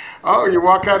 And you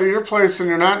walk out of your place and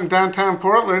you're not in downtown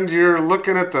Portland. You're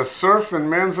looking at the surf in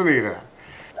Manzanita.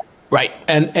 Right,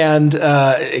 and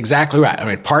exactly right. I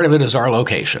mean, part of it is our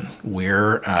location.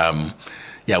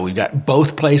 We've got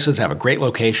both places have a great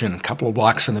location, a couple of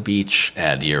blocks from the beach,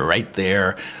 and you're right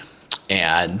there.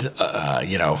 And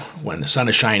when the sun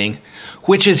is shining,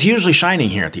 which is usually shining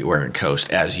here at the Oregon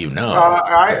coast, as you know.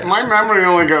 My memory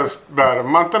only goes about a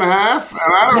month and a half, and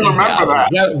I don't remember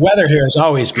that. Weather here is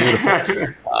always beautiful.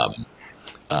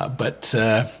 But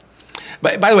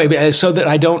by the way, so that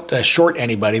I don't short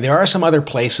anybody, there are some other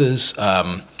places.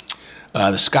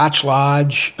 The Scotch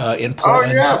Lodge in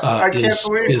Portland. Oh, yes. I can't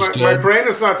believe my brain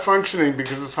is not functioning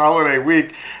because it's holiday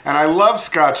week. And I love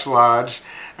Scotch Lodge.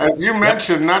 As you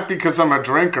mentioned, not because I'm a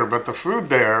drinker, but the food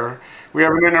there. We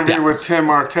have an interview with Tim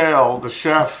Martell, the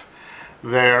chef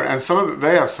there. And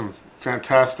they have some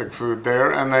fantastic food there.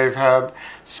 And they've had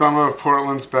some of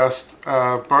Portland's best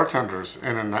bartenders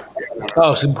in a night.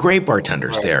 Oh, some great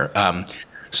bartenders there.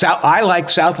 I like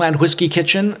Southland Whiskey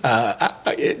Kitchen,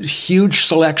 huge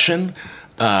selection,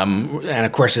 and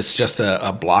of course it's just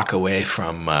a block away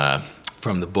from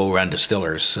the Bull Run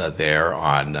Distillers there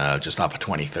on just off of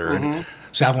 23rd. Mm-hmm.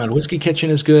 Southland Whiskey Kitchen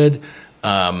is good.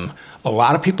 A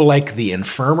lot of people like the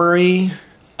Infirmary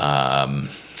and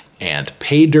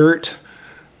Pay Dirt.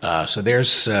 So there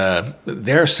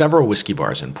are several whiskey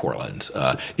bars in Portland.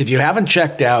 If you haven't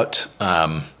checked out.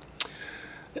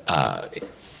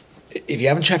 If you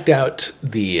haven't checked out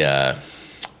the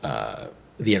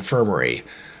Infirmary,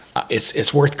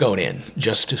 it's worth going in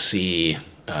just to see.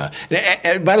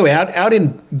 And by the way, out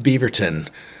in Beaverton,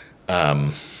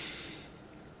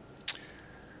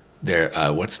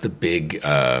 there. What's the big?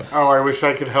 I wish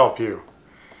I could help you.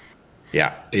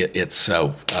 Yeah, it's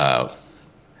like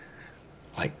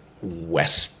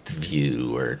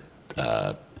Westview or.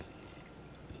 I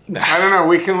don't know.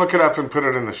 We can look it up and put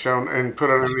it in the show and put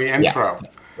it in the intro. Yeah.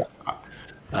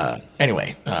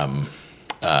 Anyway, and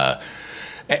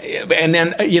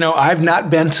then, I've not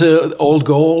been to Old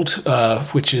Gold,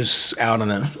 which is out on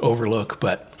the Overlook,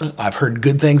 but I've heard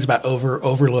good things about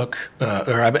Overlook,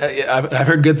 or I've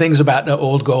heard good things about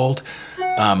Old Gold,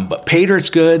 but Pay Dirt's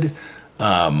good.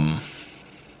 Like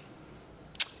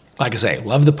I say,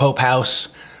 love the Pope House.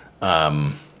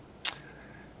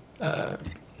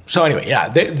 So anyway,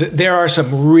 there are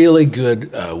some really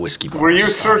good whiskey bars. Were you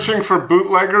searching for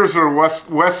bootleggers or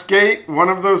Westgate, one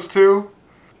of those two?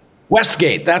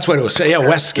 Westgate, that's what it was. Yeah,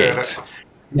 Westgate.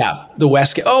 Yeah, the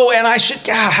Westgate. Oh, and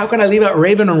how can I leave out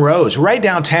Raven and Rose? Right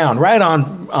downtown, right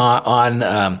on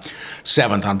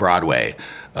 7th on Broadway.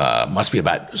 Must be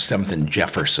about 7th and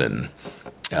Jefferson.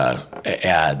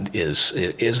 And is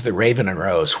the Raven and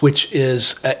Rose, which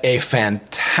is a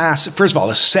fantastic. First of all,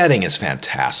 the setting is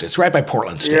fantastic. It's right by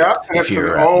Portland State. Yeah, and it's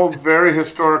an old, very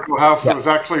historical house that was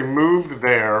actually moved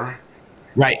there.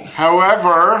 Right.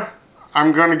 However,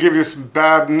 I'm going to give you some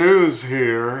bad news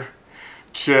here,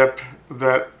 Chip.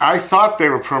 That I thought they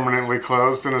were permanently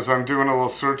closed, and as I'm doing a little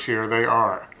search here, they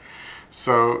are.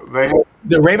 So the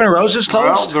Raven and Rose is closed.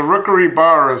 Well, the Rookery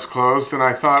Bar is closed, and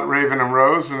I thought Raven and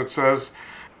Rose, and it says.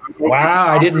 Wow,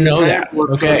 I didn't know that.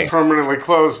 Okay. Permanently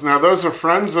closed. Now, those are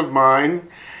friends of mine,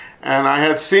 and I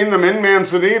had seen them in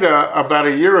Manzanita about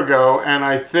a year ago, and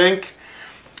I think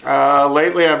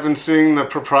lately I've been seeing the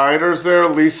proprietors there,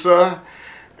 Lisa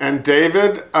and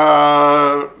David.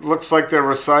 Looks like they're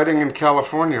residing in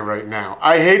California right now.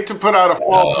 I hate to put out a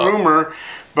false rumor,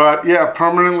 but yeah,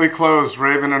 permanently closed,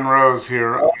 Raven and Rose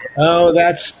here. Oh,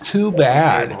 that's too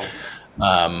bad.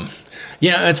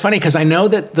 It's funny because I know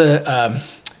that the...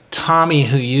 Tommy,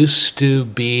 who used to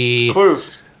be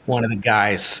Cluse. One of the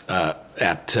guys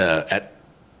at the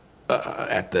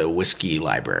whiskey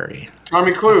library.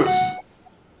 Tommy Cluse.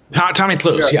 Tommy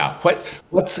Cluse, yeah.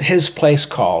 What's his place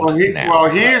called now? Well,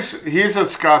 he's at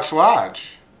Scotch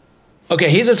Lodge. Okay,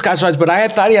 he's at Scotch Lodge, but I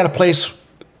thought he had a place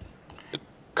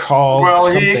called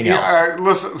something else.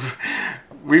 Listen.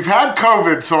 We've had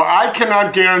COVID, so I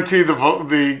cannot guarantee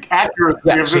the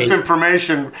accuracy of this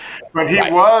information. But he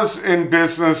was in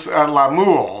business at La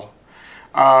Moule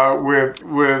with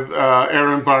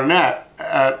Aaron Barnett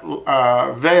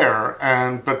there,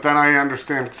 but then I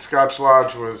understand Scotch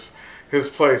Lodge was his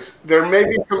place. There may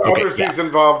be some others he's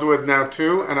involved with now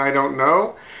too, and I don't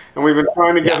know. And we've been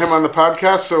trying to get him on the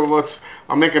podcast, so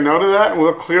I'll make a note of that, and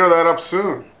we'll clear that up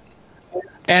soon.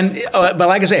 And but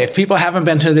like I say, if people haven't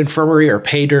been to the Infirmary or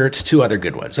Pay Dirt, two other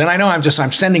good ones. And I know I'm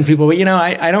sending people, but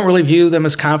I don't really view them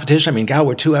as competition. I mean, God,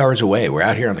 we're 2 hours away. We're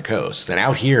out here on the coast, and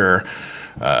out here,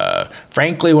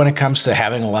 frankly, when it comes to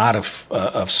having a lot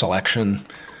of selection,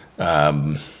 we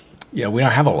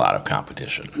don't have a lot of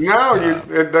competition. No,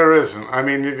 there isn't. I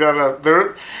mean,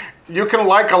 you can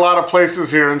like a lot of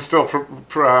places here and still,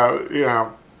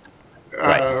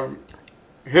 Right.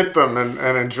 hit them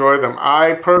and enjoy them.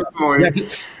 I personally,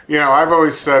 I've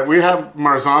always said we had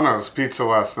Marzano's pizza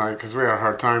last night because we had a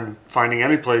hard time finding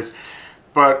any place.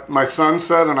 But my son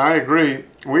said, and I agree,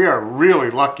 we are really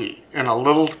lucky in a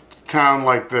little town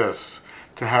like this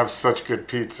to have such good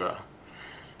pizza.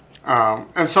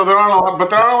 And so there aren't a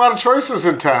lot of choices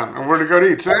in town of where to go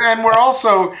to eat. And we're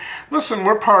also,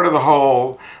 we're part of the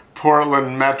whole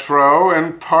Portland Metro,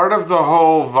 and part of the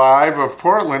whole vibe of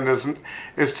Portland is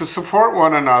to support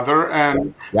one another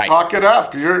and talk it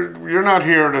up. You're not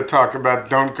here to talk about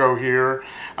don't go here.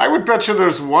 I would bet you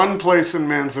there's one place in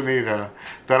Manzanita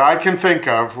that I can think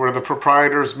of where the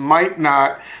proprietors might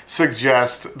not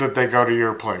suggest that they go to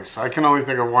your place. I can only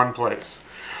think of one place.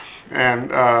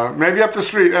 And maybe up the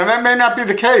street. And that may not be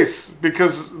the case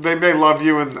because they may love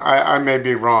you and I may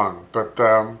be wrong. But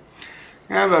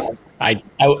I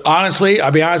honestly, I'll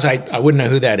be honest, I wouldn't know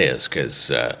who that is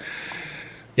because,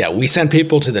 we send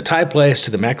people to the Thai place,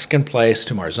 to the Mexican place,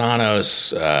 to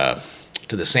Marzano's,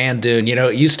 to the Sand Dune.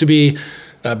 It used to be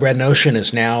Bread and Ocean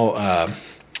is now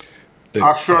the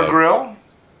Offshore Grill.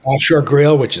 Offshore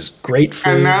Grill, which is great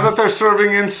food. And now that they're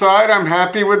serving inside, I'm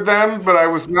happy with them, but I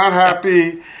was not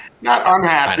happy. Not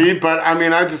unhappy, but I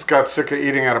mean, I just got sick of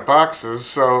eating out of boxes,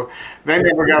 so they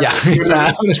never got. They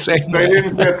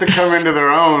didn't get to come into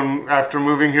their own after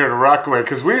moving here to Rockaway,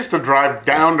 because we used to drive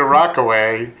down to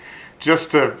Rockaway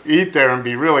just to eat there and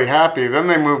be really happy. Then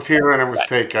they moved here and it was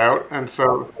takeout, and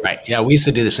so we used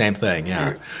to do the same thing.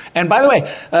 And by the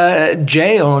way,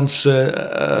 Jay owns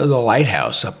the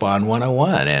Lighthouse up on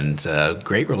 101, and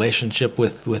great relationship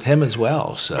with him as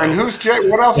well. So, and who's Jay?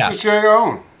 What else does Jay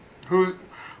own?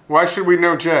 Why should we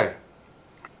know Jay?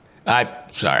 I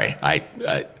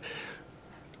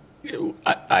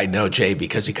know Jay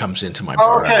because he comes into my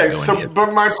bar. Okay,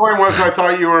 but my point was I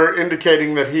thought you were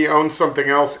indicating that he owns something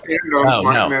else and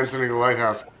owns Manzanita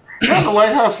Lighthouse. Yeah, the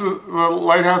lighthouse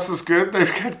is good.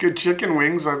 They've got good chicken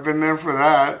wings. I've been there for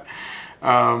that.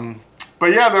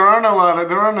 But yeah, there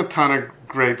aren't a ton of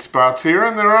great spots here,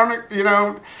 and there aren't.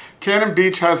 Cannon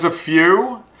Beach has a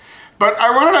few. But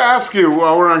I wanted to ask you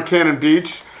while we're on Cannon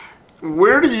Beach,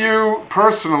 where do you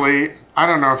personally, I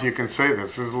don't know if you can say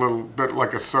this is a little bit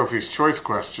like a Sophie's Choice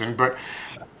question, but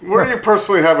where do you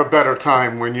personally have a better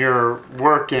time when you're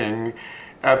working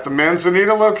at the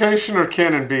Manzanita location or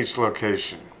Cannon Beach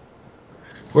location?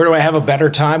 Where do I have a better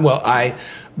time? Well,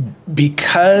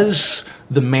 because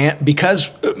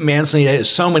Manzanita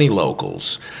is so many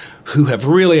locals who have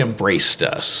really embraced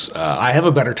us, I have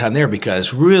a better time there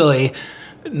because really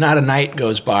not a night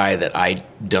goes by that I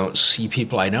don't see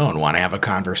people I know and want to have a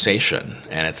conversation.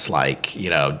 And it's like,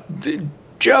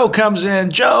 Joe comes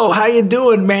in. Joe, how you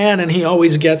doing, man? And he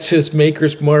always gets his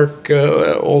Maker's Mark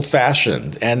old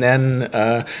fashioned. And then,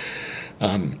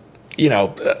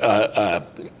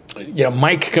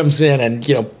 Mike comes in,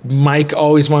 and Mike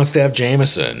always wants to have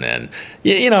Jameson. And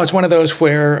it's one of those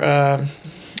where.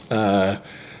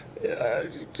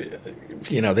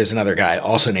 There's another guy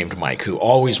also named Mike who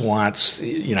always wants,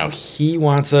 he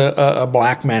wants a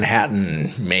black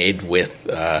Manhattan made with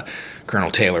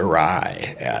Colonel Taylor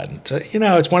rye. And,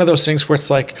 it's one of those things where it's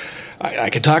like, I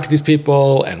could talk to these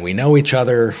people and we know each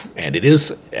other. And it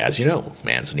is, as you know,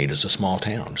 Manzanita's a small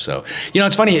town. So,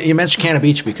 it's funny you mentioned Cannon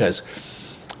Beach because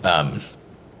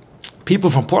people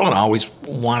from Portland always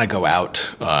want to go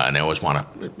out and they always want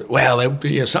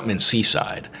to, something in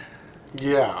Seaside.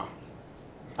 Yeah.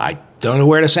 I don't know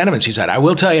where to send them in Seaside. I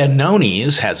will tell you,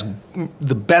 Noni's has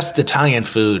the best Italian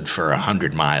food for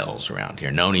 100 miles around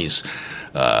here. Noni's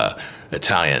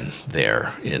Italian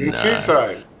there in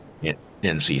Seaside.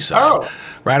 In Seaside.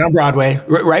 Right on Broadway,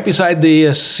 right beside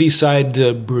the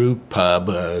Seaside Brew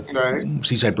Pub,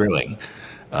 Seaside Brewing.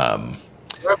 And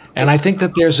I think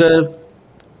that there's a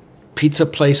pizza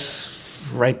place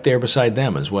right there beside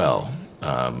them as well.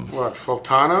 What,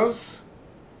 Fultano's?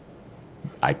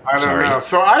 I don't know.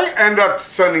 So I end up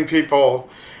sending people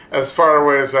as far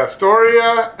away as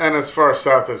Astoria and as far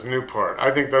south as Newport. I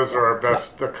think those are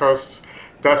the coast's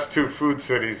best two food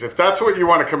cities, if that's what you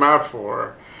want to come out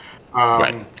for.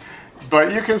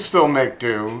 But you can still make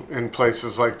do in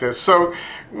places like this. So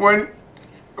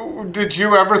did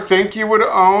you ever think you would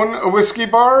own a whiskey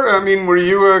bar? I mean, were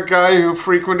you a guy who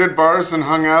frequented bars and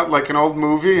hung out like an old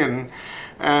movie and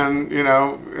and,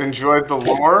 enjoyed the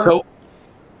lore?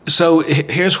 So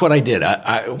here's what I did.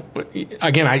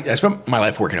 I spent my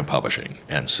life working in publishing.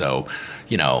 And so,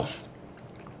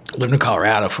 lived in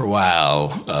Colorado for a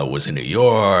while, was in New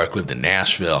York, lived in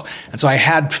Nashville. And so I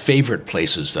had favorite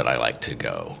places that I like to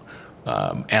go.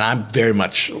 And I'm very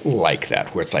much like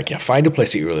that, where it's like, find a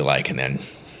place that you really like and then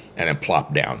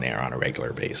plop down there on a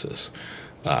regular basis.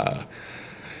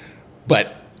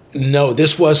 But no,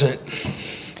 this wasn't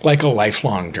like a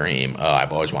lifelong dream.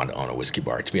 I've always wanted to own a whiskey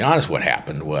bar. To be honest, what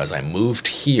happened was I moved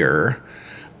here.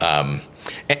 And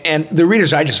the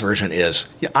Reader's Digest version is,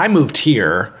 I moved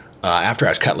here after I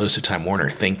was cut loose at Time Warner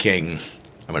thinking,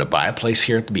 I'm going to buy a place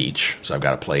here at the beach. So I've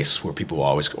got a place where people will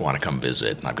always want to come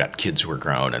visit. And I've got kids who are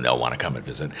grown and they'll want to come and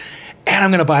visit. And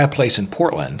I'm going to buy a place in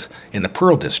Portland in the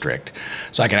Pearl District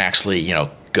so I can actually,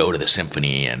 go to the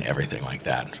symphony and everything like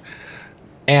that.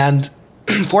 And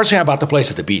fortunately, I bought the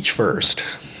place at the beach first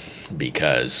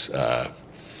because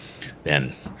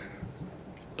then,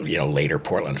 later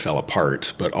Portland fell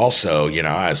apart. But also,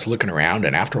 I was looking around,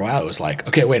 and after a while, it was like,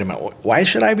 okay, wait a minute. Why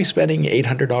should I be spending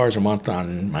 $800 a month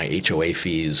on my HOA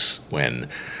fees when,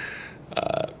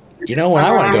 when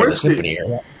I want to go to the symphony?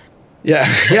 Yeah,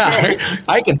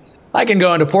 I can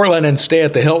go into Portland and stay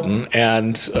at the Hilton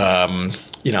and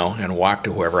and walk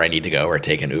to wherever I need to go or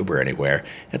take an Uber anywhere.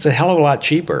 It's a hell of a lot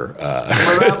cheaper.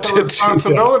 Without the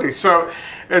responsibility. So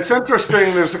it's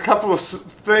interesting. There's a couple of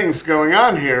things going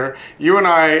on here. You and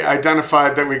I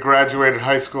identified that we graduated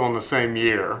high school in the same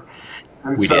year.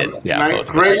 And we did, yeah.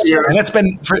 Great year. And that's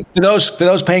been, for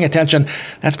those paying attention,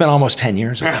 that's been almost 10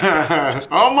 years ago.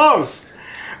 Almost.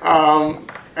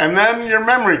 And then your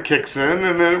memory kicks in,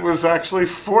 and it was actually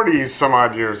 40 some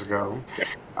odd years ago.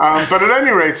 But at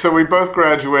any rate, so we both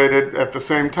graduated at the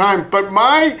same time. But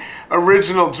my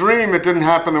original dream, it didn't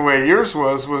happen the way yours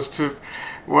was to,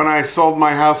 when I sold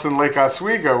my house in Lake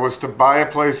Oswego, was to buy a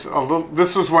place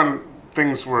this was when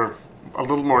things were a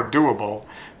little more doable,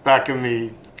 back in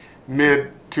the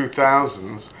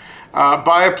mid-2000s.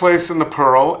 Buy a place in the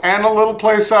Pearl and a little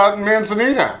place out in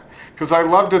Manzanita, because I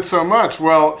loved it so much.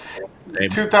 Well,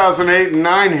 2008 and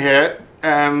 9 hit,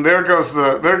 and there goes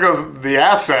the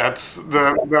assets that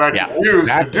I could use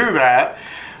to do that.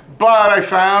 But I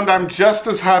found I'm just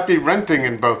as happy renting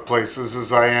in both places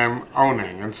as I am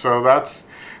owning, and so that's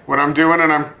what I'm doing.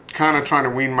 And I'm kind of trying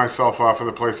to wean myself off of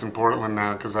the place in Portland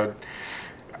now, because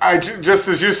I just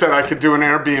as you said, I could do an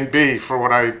Airbnb for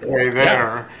what I pay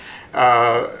there.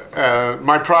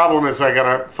 My problem is I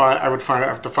have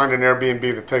to find an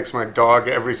Airbnb that takes my dog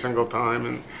every single time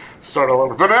and start all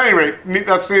over. But at any rate,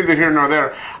 that's neither here nor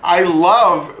there. I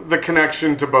love the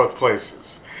connection to both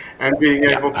places and being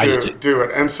able to do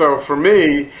it. And so for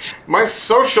me, my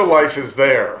social life is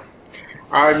there.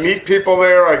 I meet people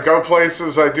there, I go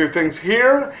places, I do things.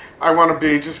 Here, I want to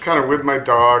be just kind of with my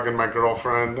dog and my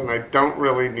girlfriend, and I don't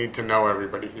really need to know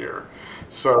everybody here.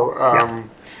 So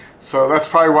so that's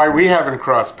probably why we haven't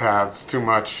crossed paths too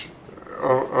much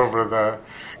over the...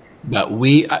 But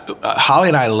Holly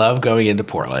and I love going into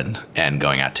Portland and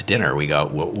going out to dinner.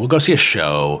 We'll go see a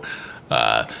show.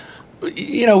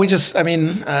 We just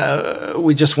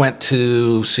went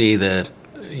to see the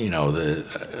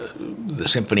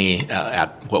symphony at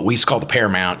what we call the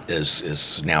Paramount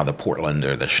is now the Portland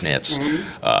or the Schnitz.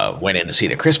 Mm-hmm. Went in to see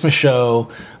the Christmas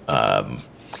show.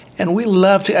 And we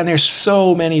love to, and there's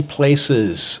so many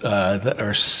places that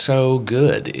are so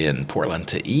good in Portland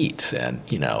to eat. And,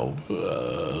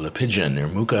 Le Pigeon or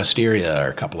Muka Osteria are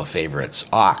a couple of favorites.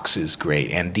 Ox is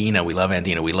great. Andina, we love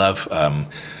Andina. We love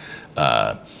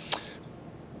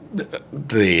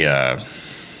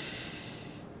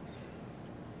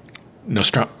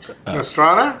Nostrana?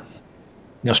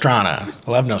 Nostrana.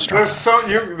 I love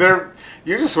Nostrana.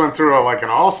 You just went through an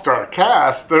all-star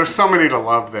cast. There's so many to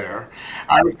love there.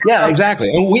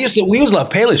 Exactly. And we used to love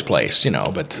Paley's place,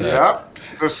 but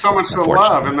there's so much to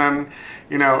love. And then,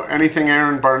 anything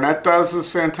Aaron Barnett does is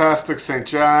fantastic. St.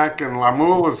 Jack and La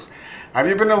Moule is. Have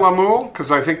you been to La Moule?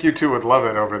 Because I think you two would love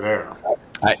it over there.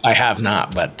 I have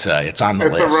not, but it's on the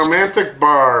list. It's a romantic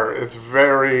bar. It's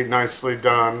very nicely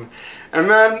done. And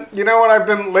then, you know what I've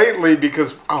been lately,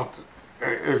 because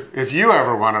if you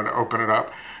ever wanted to open it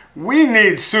up, we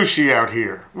need sushi out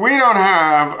here. We don't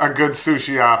have a good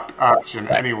sushi option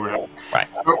anywhere. Right.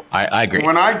 So I agree.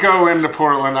 When I go into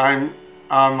Portland, I'm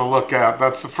on the lookout.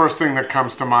 That's the first thing that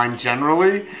comes to mind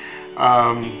generally,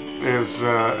 is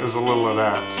a little of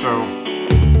that. So,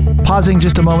 pausing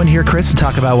just a moment here, Chris, to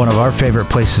talk about one of our favorite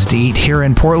places to eat here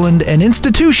in Portland,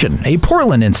 a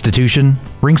Portland institution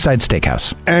RingSide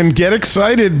Steakhouse. And get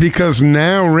excited because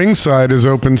now RingSide is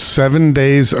open 7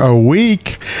 days a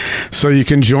week. So you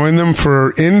can join them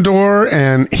for indoor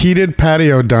and heated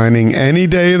patio dining any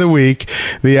day of the week.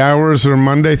 The hours are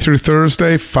Monday through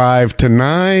Thursday, 5 to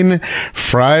 9,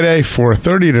 Friday,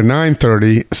 4:30 to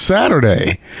 9:30,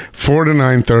 Saturday, 4 to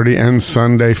 9:30, and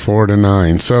Sunday, 4 to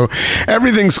 9. So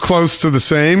everything's close to the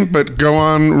same, but go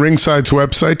on RingSide's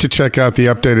website to check out the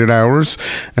updated hours.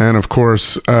 And, of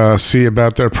course, see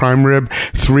about their prime rib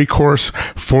 3-course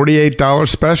 $48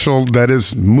 special that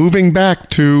is moving back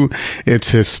to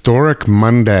its historic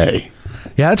Monday.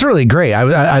 Yeah, that's really great.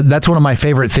 That's one of my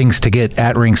favorite things to get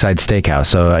at RingSide Steakhouse.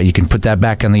 So you can put that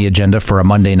back on the agenda for a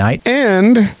Monday night.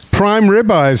 And prime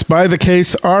ribeyes by the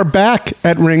case are back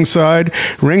at RingSide.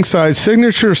 RingSide's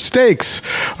signature steaks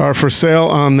are for sale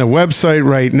on the website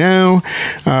right now.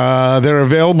 They're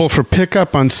available for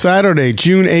pickup on Saturday,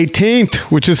 June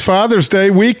 18th, which is Father's Day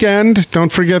weekend.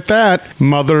 Don't forget that.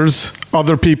 Mothers,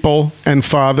 other people, and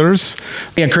fathers.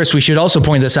 Yeah, Chris, we should also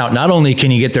point this out. Not only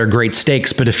can you get their great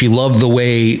steaks, but if you love the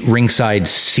way RingSide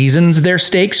seasons their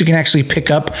steaks, you can actually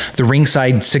pick up the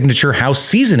RingSide signature house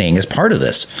seasoning as part of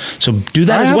this. So do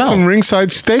that as well. Some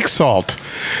RingSide steak salt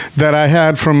that I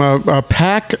had from a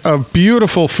pack of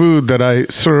beautiful food that I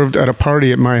served at a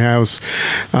party at my house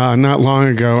not long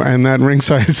ago. And that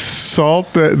RingSide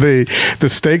salt, the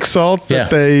steak salt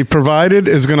that they provided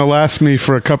is going to last me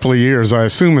for a couple of years. I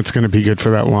assume it's going to be good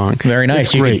for that long. Very nice.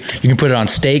 It's great. You can put it on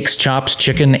steaks, chops,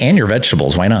 chicken, and your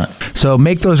vegetables. Why not? So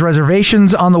make those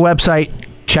reservations on the website.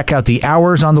 Check out the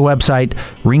hours on the website,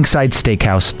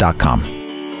 ringsidesteakhouse.com.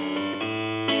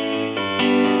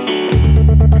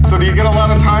 So do you get a lot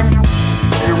of time?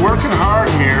 You're working hard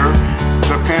here.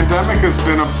 The pandemic has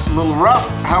been a little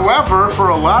rough. However, for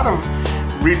a lot of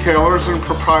retailers and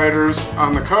proprietors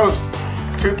on the coast,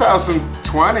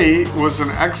 2020 was an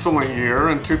excellent year.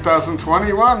 And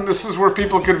 2021, this is where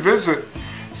people could visit.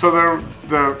 So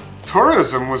the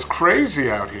tourism was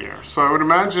crazy out here. So I would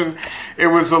imagine it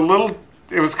was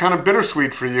kind of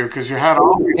bittersweet for you because you had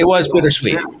all these. It was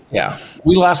bittersweet. Yeah.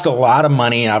 We lost a lot of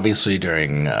money, obviously,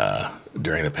 during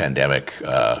the pandemic.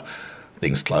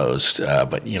 Things closed,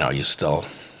 but you still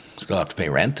have to pay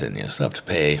rent, and you still have to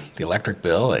pay the electric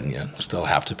bill, and you still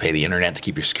have to pay the internet to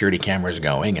keep your security cameras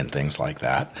going and things like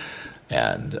that.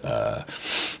 And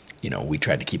we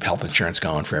tried to keep health insurance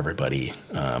going for everybody.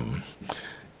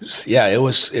 It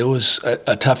was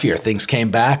a tough year. Things came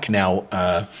back. Now,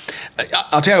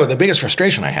 I'll tell you what, the biggest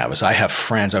frustration I have is I have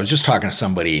friends. I was just talking to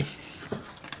somebody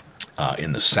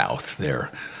in the South there,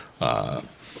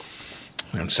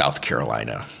 in South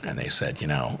Carolina, and they said,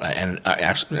 and I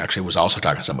actually was also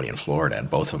talking to somebody in Florida, and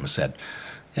both of them said,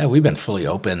 yeah, we've been fully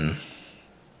open,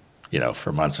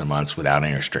 for months and months without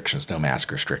any restrictions, no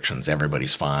mask restrictions.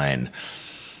 Everybody's fine.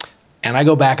 And I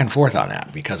go back and forth on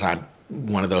that because I'm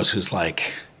one of those who's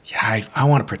like, yeah, I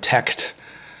want to protect.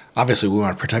 Obviously, we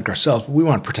want to protect ourselves. But we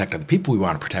want to protect other people. We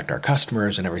want to protect our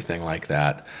customers and everything like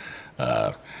that.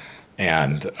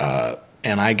 And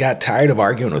I got tired of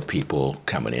arguing with people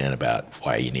coming in about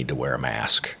why you need to wear a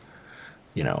mask.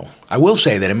 I will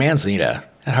say that in Manzanita,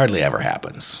 it hardly ever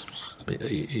happens.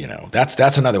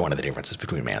 That's another one of the differences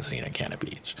between Manzanita and Cannon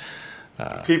Beach.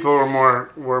 People were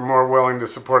more willing to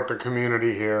support the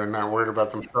community here and not worried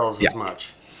about themselves as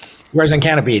much. Whereas in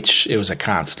Cannon Beach, it was a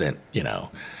constant,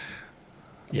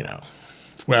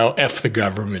 well, F the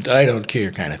government, I don't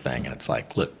care kind of thing. And it's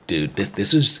like, look, dude,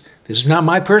 this is not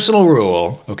my personal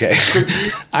rule, okay?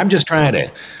 I'm just trying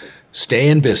to stay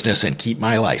in business and keep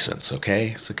my license,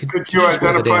 okay? So could you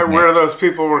identify where those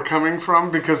people were coming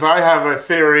from? Because I have a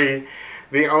theory.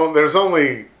 There's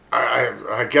only,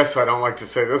 I guess I don't like to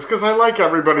say this because I like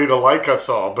everybody to like us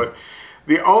all, but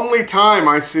the only time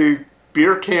I see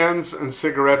beer cans and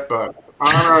cigarette butts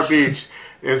on our beach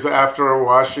is after a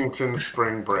Washington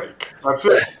spring break. That's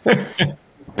it.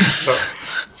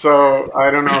 So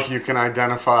I don't know if you can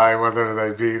identify whether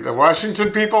they be the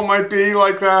Washington people might be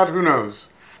like that. Who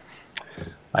knows?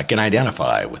 I can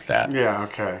identify with that. Yeah.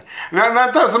 Okay. Now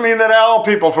that doesn't mean that all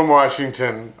people from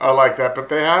Washington are like that, but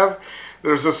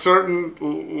there's a certain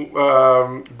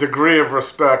degree of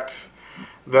respect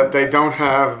that they don't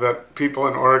have that people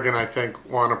in Oregon, I think,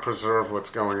 want to preserve what's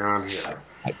going on here.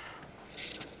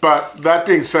 But that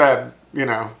being said,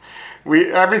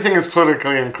 everything is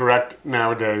politically incorrect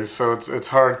nowadays, so it's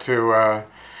hard to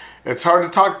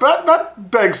talk. But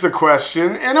that begs the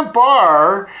question: in a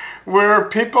bar where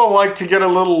people like to get a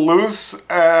little loose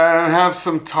and have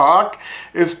some talk,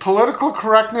 is political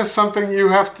correctness something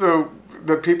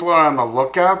that people are on the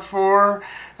lookout for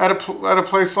at a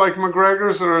place like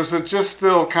MacGregor's, or is it just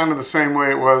still kind of the same way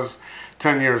it was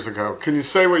 10 years ago? Can you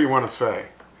say what you want to say?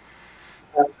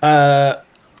 I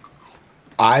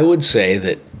would say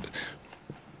that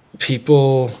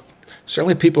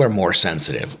certainly people are more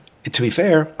sensitive. To be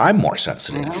fair, I'm more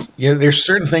sensitive. Mm-hmm. There's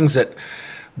certain things that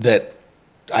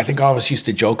I think all of us used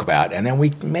to joke about, and then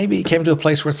we maybe came to a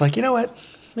place where it's like, you know what,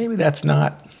 maybe that's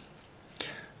not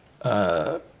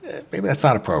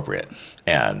appropriate.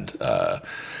 And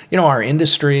our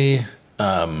industry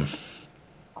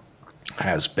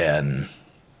has been,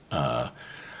 I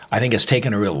think, has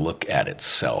taken a real look at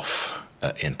itself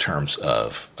in terms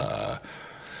of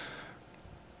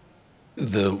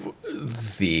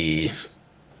the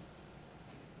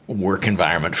work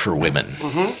environment for women.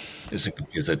 Mm-hmm.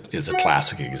 is a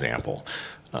classic example,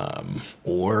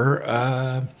 or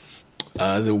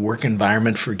the work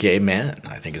environment for gay men,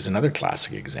 I think, is another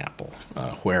classic example,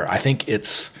 where I think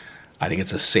it's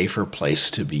a safer place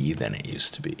to be than it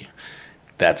used to be.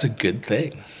 That's a good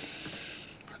thing.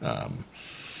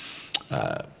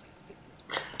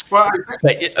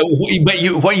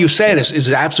 What you said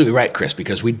is absolutely right, Chris,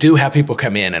 because we do have people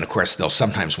come in, and of course they'll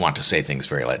sometimes want to say things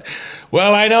very like,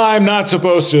 well, I know I'm not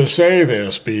supposed to say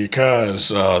this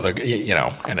because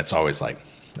and it's always like,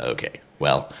 okay,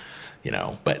 well,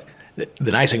 but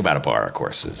the nice thing about a bar, of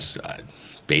course, is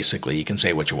basically you can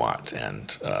say what you want,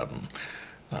 and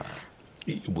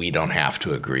we don't have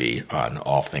to agree on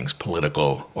all things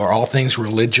political or all things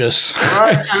religious.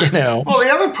 Right. Well, the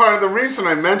other part of the reason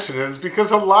I mention it is because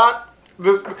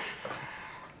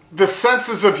the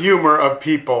senses of humor of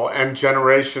people and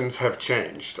generations have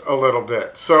changed a little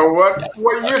bit. So what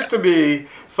used to be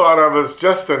thought of as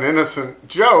just an innocent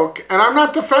joke, and I'm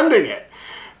not defending it,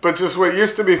 but just what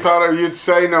used to be thought of you'd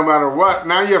say no matter what,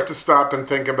 now you have to stop and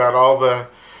think about all the,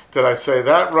 did I say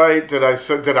that right? Did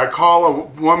I call a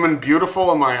woman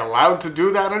beautiful? Am I allowed to do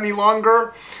that any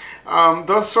longer?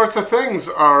 Those sorts of things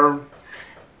are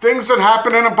things that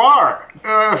happen in a bar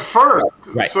first.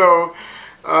 Right. So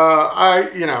I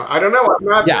don't know. I'm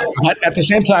not. Yeah, but at the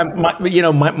same time,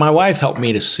 my wife helped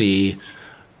me to see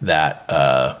that.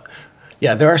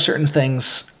 There are certain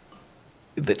things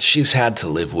that she's had to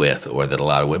live with, or that a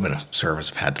lot of women of service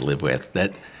have had to live with,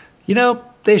 that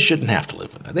they shouldn't have to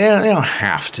live with it. They don't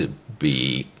have to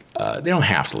be. They don't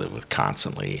have to live with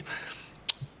constantly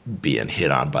being hit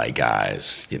on by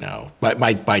guys.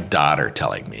 My daughter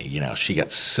telling me, she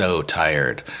got so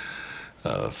tired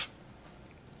of,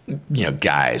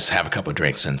 guys have a couple of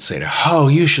drinks and say to her, "Oh,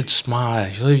 you should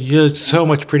smile. You're so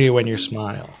much prettier when you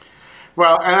smile."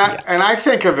 Well, and I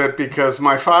think of it because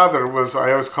my father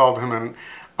I always called him an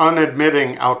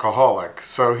unadmitting alcoholic.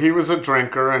 So he was a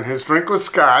drinker, and his drink was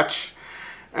scotch.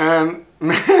 And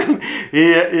man,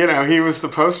 he was the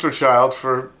poster child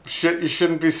for shit you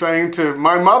shouldn't be saying to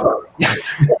my mother.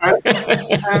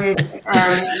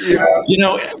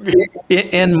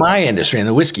 In my industry, in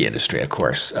the whiskey industry, of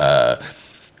course,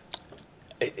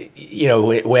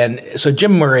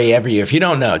 Jim Murray every year, if you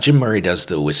don't know, Jim Murray does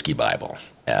the Whiskey Bible,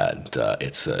 and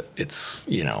it's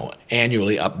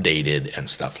annually updated and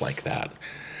stuff like that.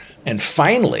 And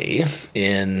finally,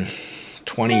 in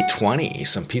 2020,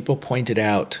 some people pointed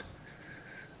out,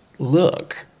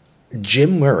 look,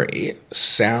 Jim Murray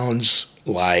sounds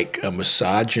like a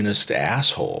misogynist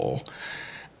asshole,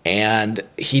 and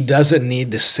he doesn't need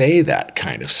to say that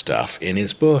kind of stuff in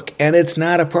his book, and it's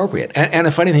not appropriate. And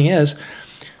the funny thing is,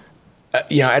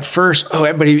 at first,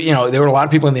 everybody, there were a lot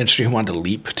of people in the industry who wanted to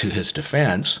leap to his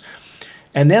defense.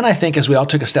 And then I think as we all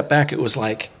took a step back, it was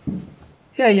like,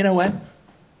 yeah, you know what?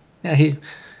 Yeah,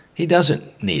 he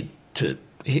doesn't need to.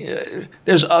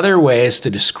 There's other ways to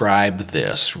describe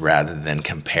this rather than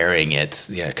comparing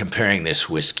this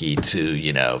whiskey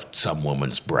to, some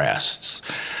woman's breasts.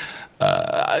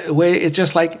 It's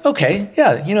just like, okay,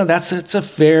 yeah, it's a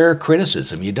fair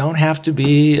criticism. You don't have to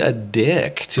be a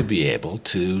dick to be able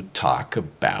to talk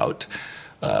about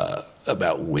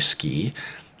whiskey.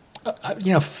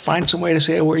 Find some way to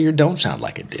say it where you don't sound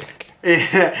like a dick.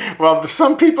 Yeah, well,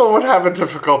 some people would have a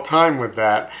difficult time with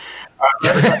that.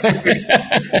 That'd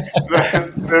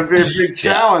be a big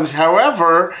challenge. Yeah.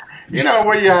 However,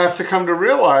 what you have to come to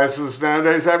realize is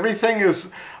nowadays everything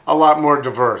is a lot more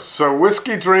diverse. So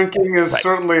whiskey drinking is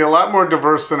certainly a lot more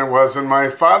diverse than it was in my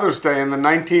father's day in the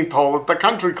 19th hole at the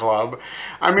country club.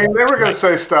 I mean, they were going to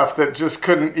say stuff that just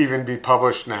couldn't even be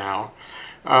published now.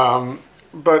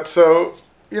 But so,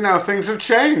 things have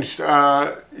changed.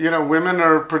 Women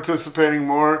are participating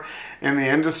more in the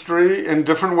industry in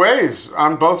different ways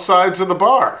on both sides of the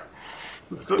bar.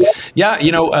 Yeah,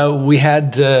 we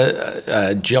had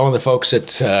Jill and the folks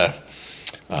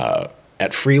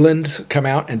at Freeland come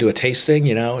out and do a tasting.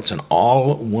 It's an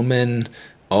all-woman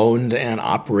owned and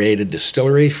operated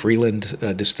distillery, Freeland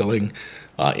Distilling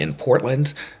in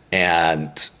Portland.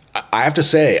 And I have to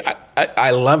say,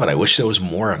 I love it. I wish there was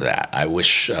more of that. I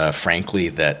wish, frankly,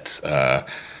 that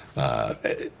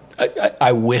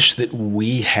I wish that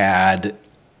we had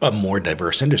a more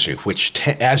diverse industry, which,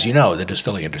 as you know, the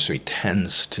distilling industry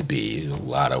tends to be a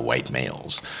lot of white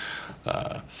males.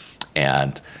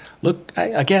 And look,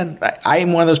 I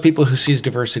am one of those people who sees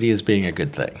diversity as being a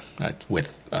good thing,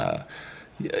 with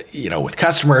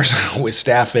customers, with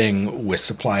staffing, with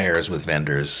suppliers, with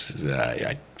vendors.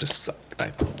 I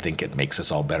think it makes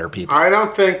us all better people. I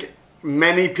don't think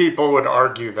many people would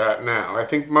argue that now. I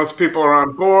think most people are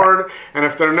on board, and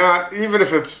if they're not, even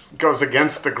if it goes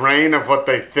against the grain of what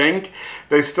they think,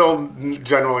 they still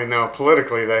generally know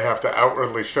politically they have to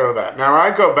outwardly show that. Now,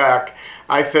 I go back,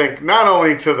 I think, not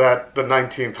only to the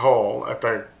 19th hole at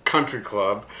the country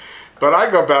club, but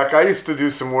I go back, I used to do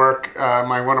some work,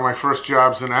 one of my first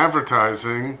jobs in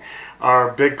advertising,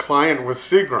 our big client was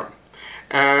Seagram.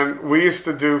 And we used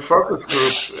to do focus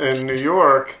groups in New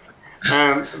York,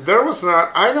 and there was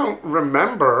I don't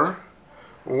remember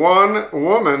one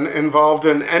woman involved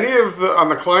in any of on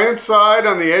the client side,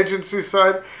 on the agency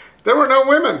side, there were no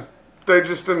women. They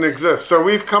just didn't exist. So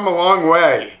we've come a long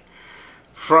way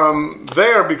from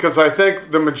there, because I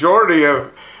think the majority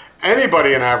of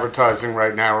anybody in advertising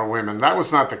right now are women. That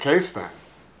was not the case then.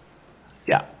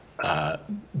 Yeah.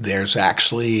 There's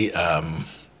actually,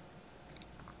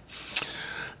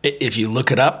 if you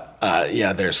look it up,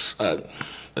 there's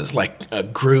like a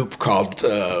group called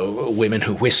Women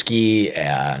Who Whiskey,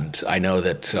 and I know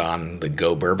that on the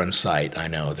Go Bourbon site, I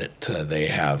know that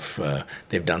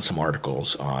they've done some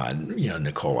articles on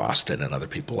Nicole Austin and other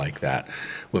people like that,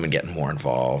 women getting more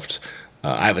involved.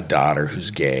 I have a daughter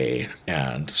who's gay,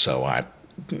 and so I'm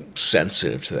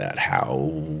sensitive to that, how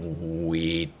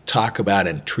we talk about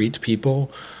and treat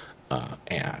people,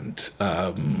 and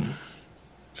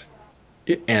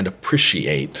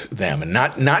appreciate them, and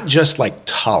not just like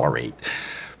tolerate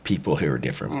people who are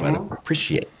different, but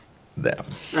appreciate them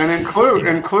and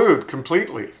include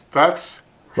completely. That's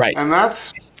right, and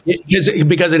that's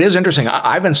because it is interesting.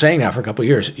 I've been saying that for a couple of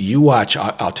years. You watch,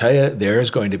 I'll tell you, there is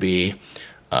going to be.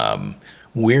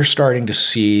 We're starting to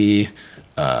see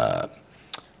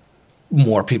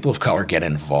more people of color get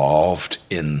involved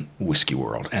in whiskey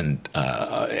world, and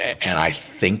I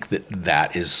think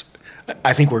that is.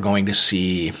 I think we're going to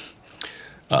see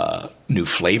new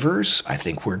flavors. I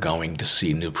think we're going to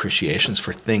see new appreciations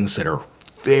for things that are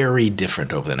very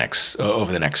different over the next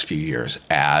few years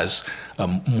as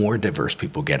more diverse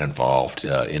people get involved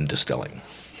in distilling.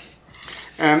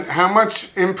 And how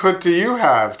much input do you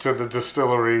have to the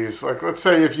distilleries? Like, let's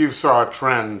say if you saw a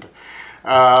trend,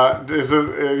 are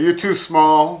you too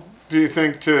small, do you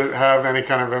think, to have any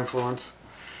kind of influence?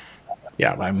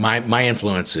 Yeah, my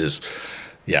influence is,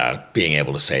 being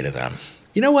able to say to them,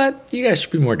 you know what, you guys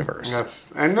should be more diverse.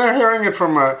 And they're hearing it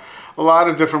from a lot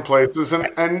of different places,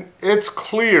 and it's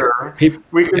clear.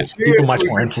 We can see it. Much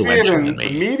more influential in than me.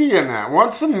 The media now.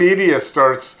 Once the media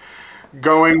starts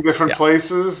going different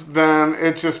places, then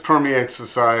it just permeates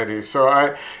society.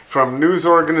 So from news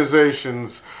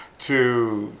organizations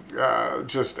to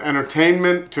just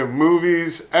entertainment to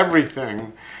movies,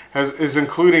 everything is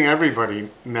including everybody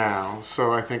now.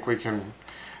 So I think we can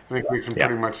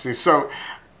pretty much see. So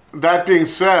that being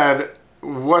said,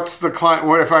 what's the client?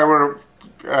 What if I were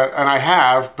and I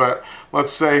have, but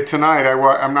let's say tonight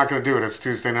I'm not going to do it. It's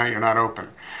Tuesday night. You're not open,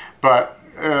 but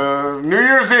New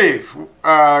Year's Eve,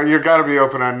 you've got to be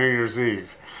open on New Year's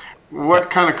Eve. What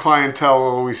kind of clientele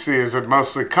will we see? Is it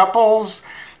mostly couples?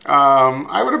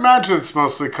 I would imagine it's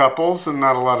mostly couples and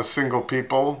not a lot of single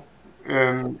people.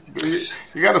 And you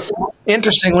got to.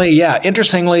 Interestingly,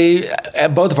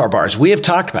 at both of our bars, we have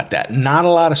talked about that. Not a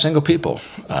lot of single people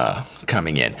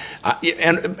coming in,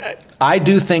 and I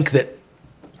do think that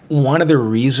one of the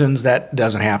reasons that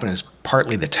doesn't happen is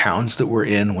partly the towns that we're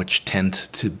in, which tend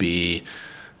to be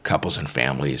couples and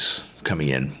families coming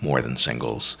in more than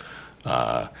singles.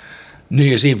 New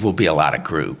Year's Eve will be a lot of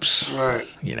groups, right?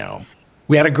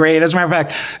 We had a great, as a matter of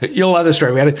fact, you'll love this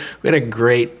story. We had a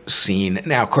great scene.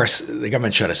 Now, of course, the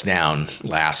government shut us down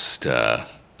last New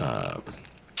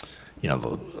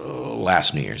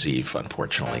Year's Eve,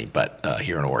 unfortunately, but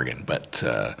here in Oregon. But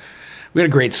we had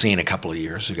a great scene a couple of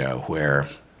years ago where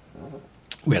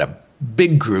we had a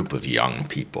big group of young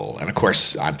people. And of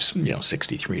course, I'm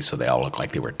 63, so they all look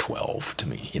like they were 12 to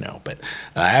me, But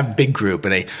I have a big group,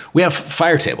 and we have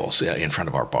fire tables in front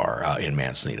of our bar in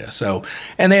Manzanita. So,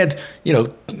 and they had,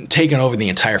 taken over the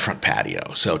entire front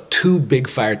patio. So 2 big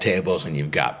fire tables, and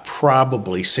you've got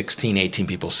probably 16, 18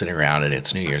 people sitting around, and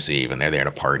it's New Year's Eve, and they're there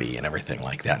to party and everything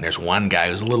like that. And there's one guy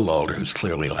who's a little older who's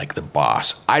clearly like the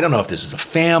boss. I don't know if this is a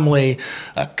family,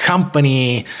 a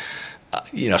company,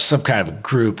 some kind of a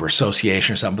group or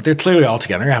association or something, but they're clearly all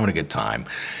together. They're having a good time.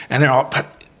 And but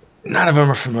none of them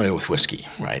are familiar with whiskey,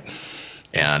 right?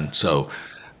 And so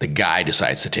the guy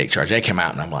decides to take charge. They come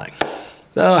out, and I'm like,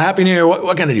 so Happy New Year,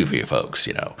 what can I do for you folks,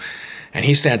 And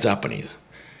he stands up, and he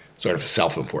sort of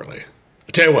self-importantly,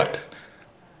 I tell you what,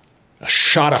 a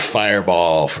shot of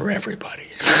Fireball for everybody.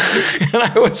 And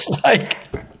I was like,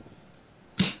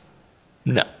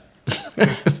 no.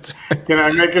 Can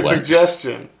I make a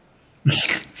suggestion?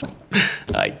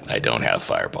 I don't have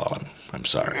Fireball. I'm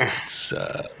sorry. It's,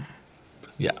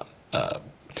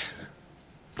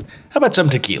 how about some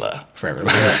tequila for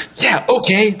everybody? Yeah,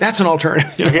 okay, that's an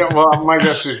alternative. Yeah, well, my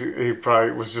guess is he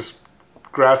probably was just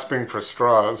grasping for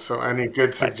straws, so any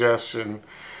good suggestion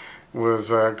was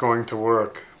going to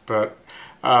work. But,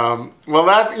 when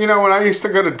I used to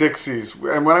go to Dixie's,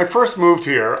 and when I first moved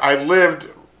here, I lived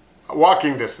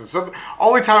walking distance. So the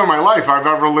only time in my life I've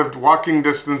ever lived walking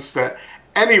distance to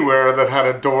anywhere that had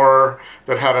a door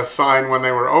that had a sign when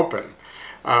they were open.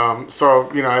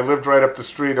 I lived right up the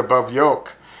street above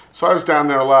Yoke. So I was down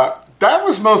there a lot. That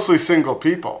was mostly single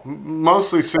people,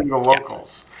 mostly single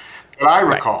locals that I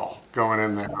recall going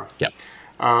in there. Yep.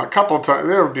 A couple of times,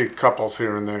 there would be couples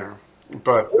here and there.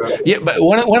 But but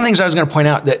one of the things I was going to point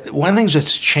out, that one of the things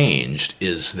that's changed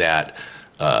is that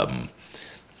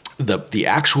the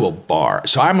actual bar.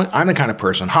 So I'm the kind of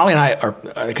person, Holly and I are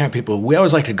the kind of people, we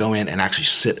always like to go in and actually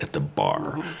sit at the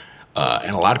bar.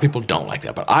 And a lot of people don't like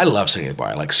that, but I love sitting at the bar.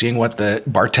 I like seeing what the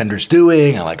bartender's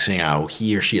doing. I like seeing how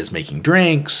he or she is making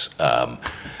drinks. And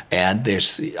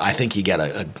I think you get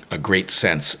a great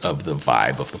sense of the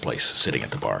vibe of the place sitting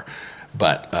at the bar.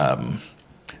 But,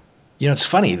 it's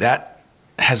funny, that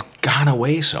has gone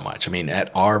away so much. I mean,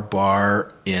 at our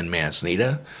bar in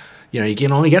Manzanita, you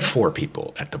can only get 4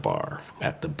 people at the bar.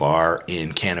 At the bar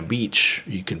in Cannon Beach,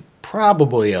 you can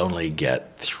probably only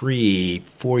get 3,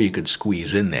 4 you could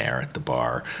squeeze in there at the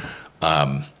bar.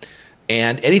 And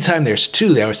anytime there's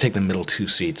 2, they always take the middle 2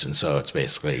 seats. And so it's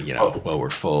basically, we're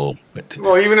full.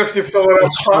 Well, even if you fill it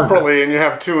up properly and you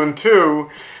have 2 and 2,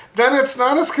 then it's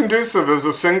not as conducive as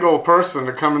a single person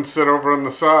to come and sit over on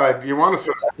the side. You want to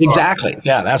sit exactly.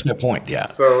 Yeah, that's my point. Yeah.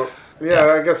 So...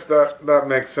 Yeah, I guess that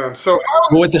makes sense. So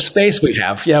with the space we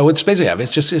have,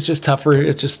 it's just tougher.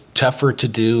 It's just tougher to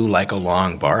do like a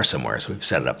long bar somewhere. So we've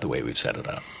set it up the way we've set it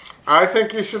up. I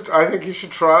think you should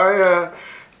try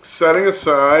setting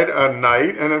aside a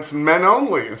night and it's men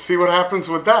only and see what happens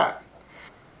with that.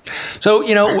 So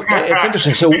it's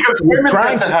interesting. So because women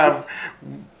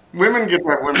get to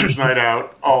have women's night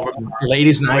out all the time.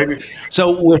 Ladies' night.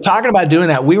 So we're talking about doing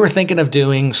that. We were thinking of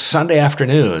doing Sunday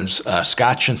afternoons,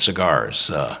 scotch and cigars.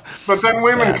 But then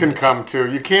women can come too.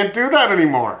 You can't do that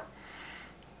anymore,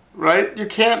 right? You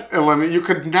can't eliminate. You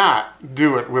could not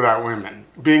do it without women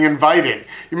being invited.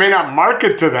 You may not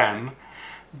market to them,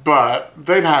 but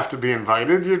they'd have to be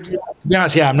invited. To be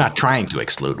honest, I'm not trying to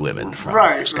exclude women from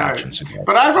scotch and cigars.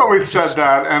 But I've always said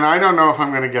that, and I don't know if I'm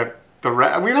going to get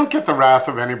we don't get the wrath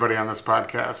of anybody on this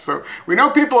podcast. So we know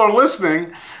people are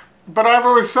listening, but I've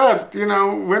always said,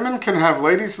 women can have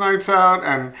ladies' nights out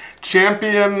and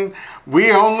champion.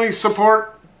 We only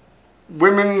support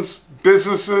women's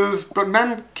businesses, but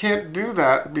men can't do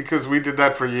that because we did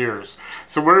that for years.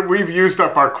 So we've used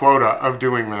up our quota of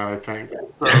doing that, I think.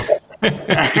 So,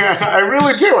 I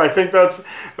really do. I think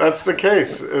that's the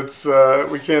case. It's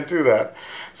we can't do that.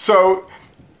 So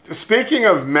speaking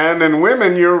of men and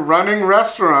women, you're running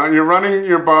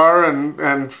your bar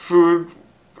and food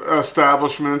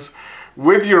establishments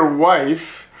with your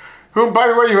wife, who, by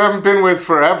the way, you haven't been with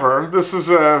forever. This is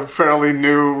a fairly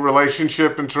new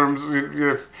relationship in terms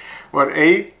of,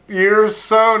 8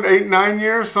 years, 9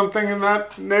 years, something in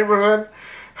that neighborhood?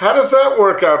 How does that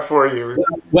work out for you?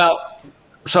 Well,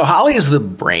 so Holly is the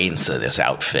brains of this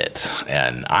outfit,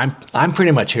 and I'm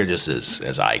pretty much here just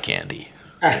as eye candy.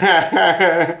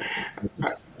 I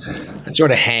sort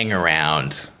of hang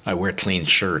around. I wear clean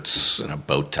shirts and a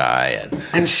bow tie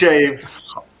and shave.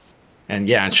 And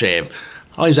shave.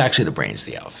 Holly's actually the brains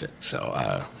of the outfit.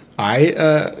 So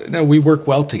we work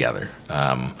well together.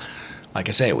 Like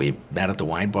I say, we met at the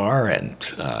wine bar and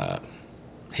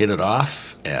hit it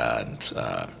off, and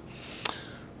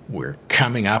we're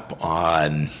coming up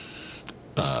on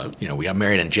we got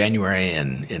married in January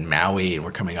in Maui, and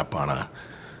we're coming up on a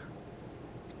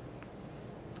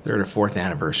third or fourth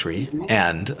anniversary,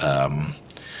 and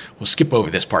we'll skip over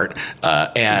this part.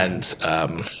 We're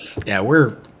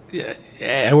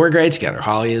great together.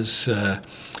 Holly is the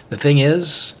thing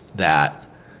is that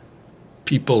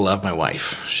people love my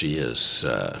wife. She's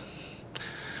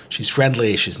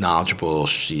friendly. She's knowledgeable.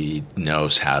 She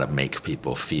knows how to make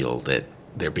people feel that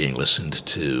they're being listened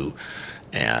to,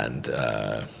 and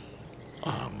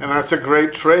that's a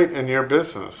great trait in your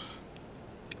business.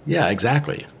 Yeah,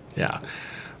 exactly. Yeah.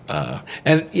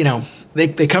 And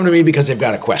they come to me because they've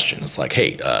got a question. It's like,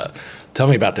 hey, tell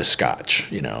me about this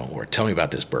scotch, or tell me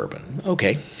about this bourbon.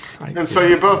 Okay. And so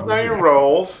you both know your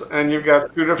roles, and you've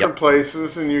got two different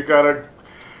places, and you're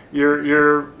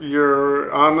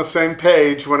on the same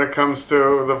page when it comes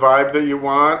to the vibe that you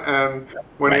want. And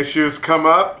when issues come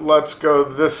up, let's go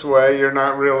this way. You're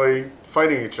not really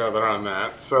fighting each other on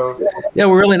that. So yeah,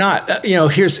 we're really not.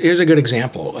 Here's a good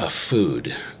example of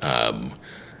food.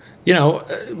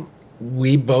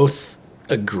 We both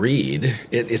agreed.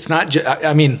 It's not just,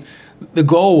 the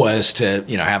goal was to,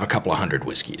 have a couple of hundred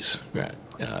whiskeys, right?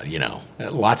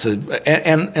 Lots of,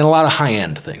 and a lot of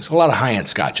high-end things, a lot of high-end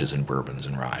scotches and bourbons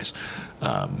and ryes.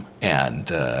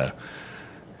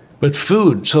 But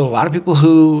food, so a lot of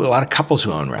couples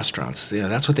who own restaurants,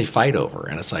 that's what they fight over.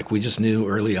 And it's like, we just knew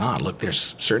early on, look,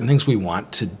 there's certain things we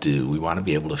want to do. We want to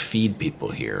be able to feed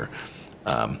people here.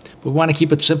 But we want to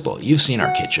keep it simple. You've seen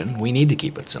our kitchen. We need to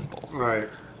keep it simple. Right.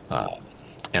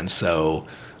 So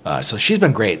she's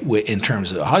been great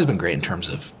Holly's been great in terms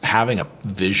of having a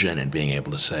vision and being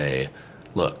able to say,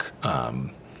 look,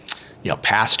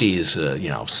 pasties,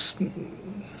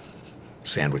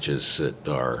 sandwiches that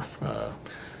are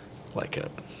like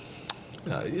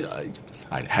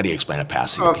how do you explain a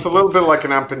pasty? Well, it's a little bit like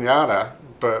an empanada,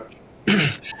 but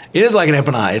it is like an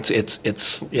empanada.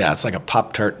 It's like a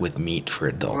Pop-Tart with meat for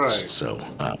adults. Right. So,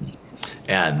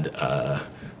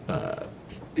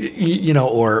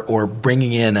 or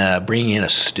bringing in a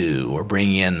stew, or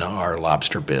bringing in our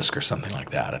lobster bisque or something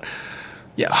like that.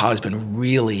 Holly's been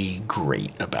really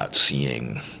great about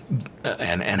seeing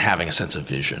and having a sense of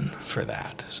vision for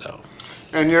that. So,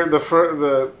 and you're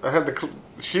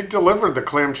she delivered the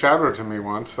clam chowder to me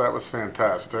once. That was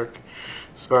fantastic.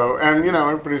 So, and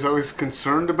everybody's always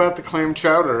concerned about the clam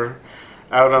chowder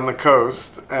out on the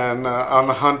coast and on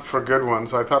the hunt for good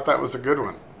ones. I thought that was a good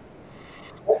one.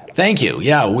 Thank you.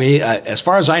 Yeah, we, as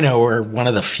far as I know, we're one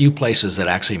of the few places that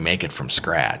actually make it from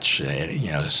scratch.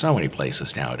 There's so many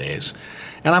places nowadays.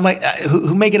 And I'm like,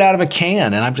 who make it out of a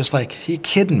can? And I'm just like, are you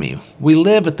kidding me? We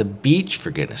live at the beach,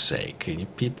 for goodness sake.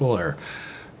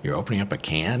 You're opening up a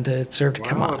can to serve?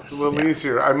 Come on. It's a little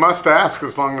easier. I must ask,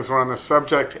 as long as we're on the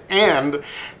subject, and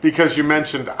because you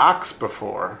mentioned Ox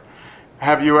before,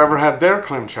 have you ever had their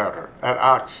clam chowder at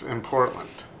Ox in Portland?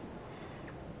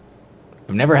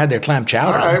 I've never had their clam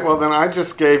chowder. All right, well, then I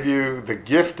just gave you the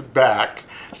gift back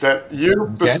that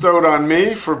you bestowed on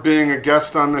me for being a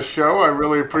guest on this show. I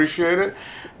really appreciate it.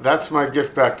 That's my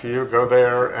gift back to you. Go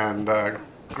there and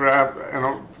grab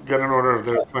and get an order of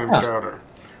their clam chowder.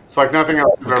 It's like nothing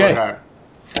else you've ever had.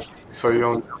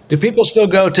 So Do people still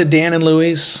go to Dan and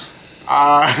Louie's?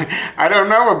 I don't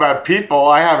know about people.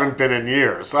 I haven't been in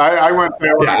years. I went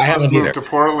there when I first moved to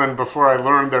Portland before I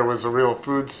learned there was a real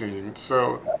food scene.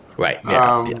 So right.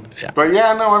 But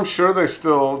I'm sure they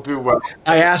still do well.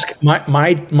 I ask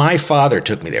my father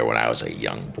took me there when I was a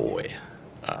young boy,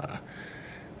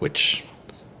 which,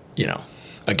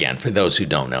 again, for those who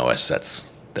don't know us, that's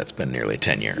been nearly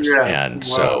 10 years. Yeah. And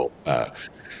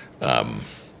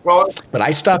wow. But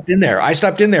I stopped in there. I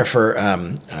stopped in there for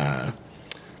a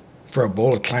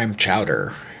bowl of clam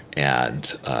chowder, and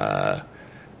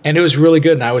it was really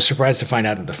good. And I was surprised to find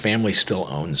out that the family still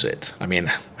owns it. I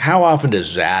mean, how often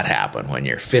does that happen when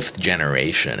you're fifth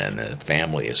generation and the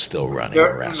family is still running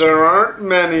a restaurant? There aren't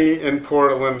many in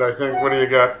Portland. I think. What do you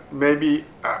got? Maybe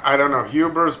I don't know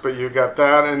Huber's, but you got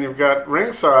that, and you've got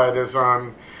RingSide is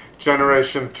on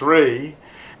generation 3.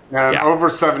 And over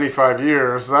 75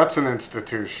 years, that's an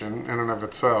institution in and of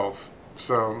itself.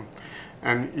 So,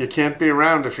 and you can't be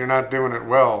around if you're not doing it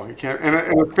well. You can't in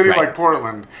a city like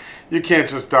Portland, you can't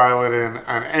just dial it in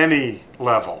on any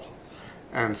level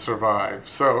and survive.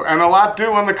 So, and a lot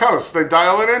do on the coast. They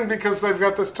dial it in because they've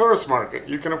got this tourist market.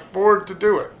 You can afford to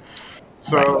do it.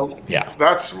 So,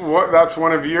 that's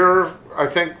one of your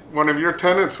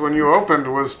tenets when you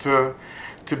opened was to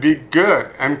be good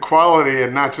and quality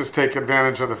and not just take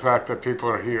advantage of the fact that people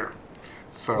are here.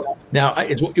 So now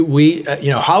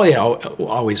Holly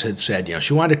always had said,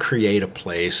 she wanted to create a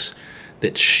place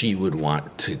that she would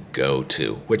want to go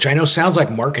to, which I know sounds like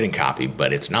marketing copy,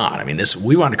 but it's not. I mean,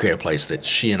 we want to create a place that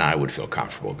she and I would feel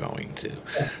comfortable going to,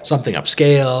 something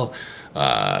upscale,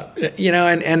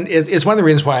 and it's one of the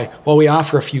reasons why, while we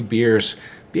offer a few beers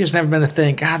never been a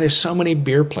thing. God, there's so many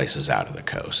beer places out of the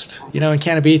coast. In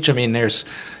Cannon Beach, I mean, there's,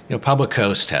 Public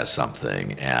Coast has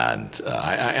something, and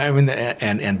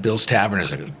and Bill's Tavern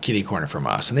is a kitty corner from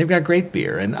us, and they've got great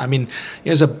beer. And I mean,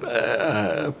 there's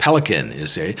a Pelican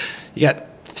is there. You got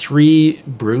 3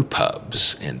 brew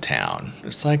pubs in town.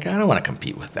 It's like, I don't want to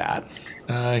compete with that.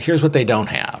 Here's what they don't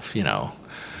have,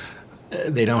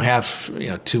 They don't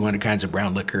have 200 kinds of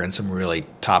brown liquor and some really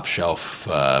top shelf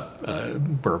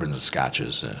bourbons and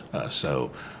scotches.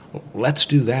 So let's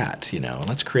do that.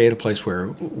 Let's create a place where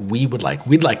we'd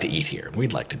like to eat here,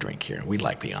 we'd like to drink here, we'd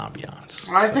like the ambiance.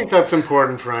 I think that's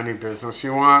important for any business.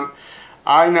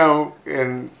 I know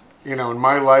in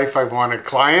my life I've wanted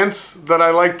clients that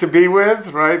I like to be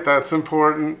with. Right, that's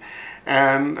important,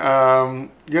 and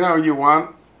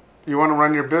you want to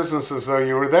run your business as though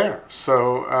you were there.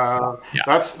 So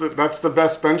that's the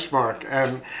best benchmark.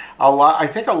 And I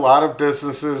think a lot of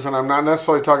businesses, and I'm not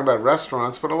necessarily talking about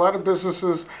restaurants, but a lot of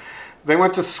businesses, they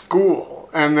went to school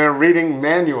and they're reading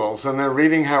manuals and they're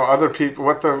reading how other people,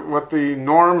 what the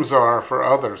norms are for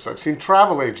others. I've seen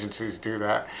travel agencies do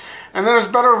that. And there's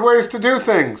better ways to do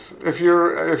things if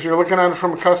you're looking at it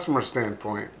from a customer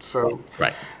standpoint. So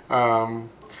right.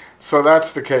 So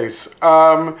that's the case.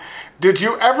 Did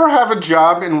you ever have a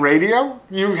job in radio?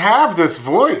 You have this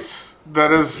voice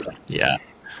that is... Yeah.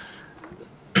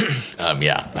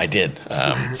 I did.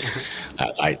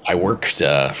 I worked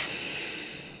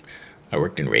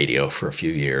in radio for a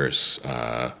few years,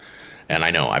 and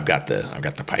I know I've got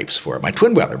the pipes for it. My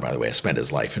twin brother, by the way, spent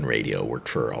his life in radio, worked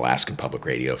for Alaskan Public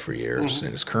Radio for years,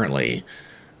 and is currently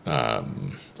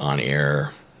on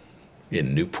air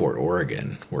in Newport,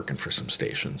 Oregon, working for some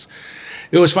stations.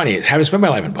 It was funny, having spent my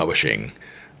life in publishing,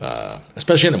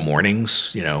 especially in the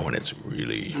mornings, when it's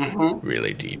really,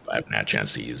 really deep. I haven't had a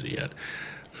chance to use it yet.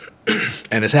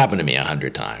 And it's happened to me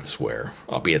 100 times where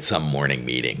I'll be at some morning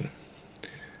meeting,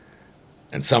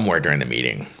 and somewhere during the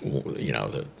meeting,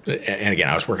 and again,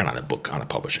 I was working on the book on the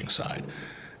publishing side,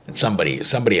 and somebody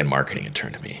in marketing had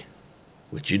turned to me,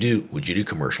 would you do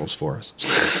commercials for us?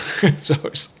 So I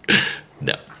was,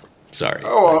 no. Sorry.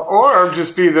 Oh, or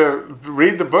just read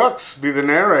the books, be the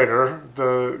narrator.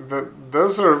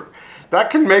 That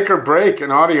can make or break an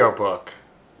audiobook,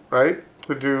 right?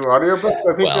 To do audiobook,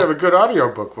 I think you have a good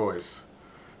audiobook voice.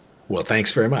 Well,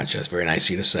 thanks very much. That's very nice of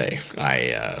you to say.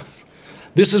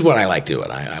 This is what I like doing.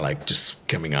 I like just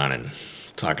coming on and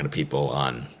talking to people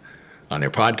on their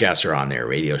podcasts or on their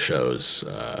radio shows.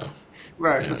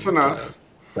 Right, that's enough.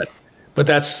 But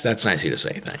that's nice of you to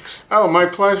say. Thanks. Oh, my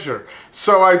pleasure.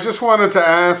 So I just wanted to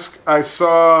ask, I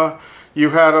saw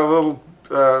you had a little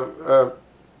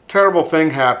terrible thing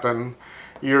happen.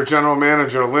 Your general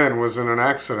manager, Lynn, was in an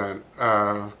accident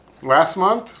last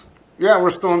month? Yeah,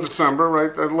 we're still in December,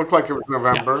 right? It looked like it was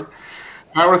November. Yeah.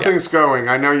 How are things going?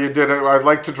 I know you did it. I'd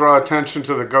like to draw attention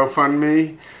to the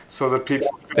GoFundMe so that people...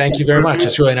 Thank you very much.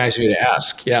 It's really nice of you to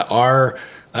ask. Yeah,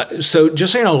 so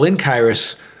just so you know, Lynn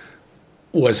Kyriss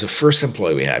was the first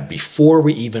employee we had before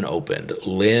we even opened.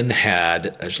 Lynn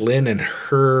and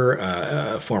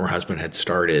her former husband had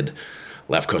started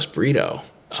Left Coast Burrito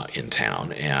in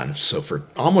town. And so for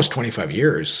almost 25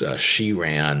 years, she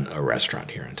ran a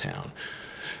restaurant here in town.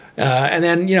 And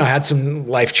then, had some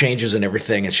life changes and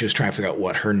everything, and she was trying to figure out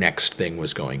what her next thing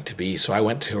was going to be. So I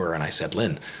went to her and I said,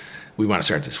 Lynn, we want to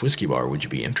start this whiskey bar. Would you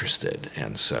be interested?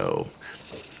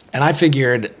 And I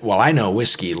figured, well, I know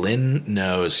whiskey. Lynn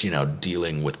knows,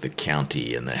 dealing with the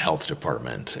county and the health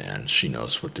department, and she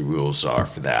knows what the rules are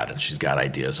for that. And she's got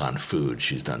ideas on food.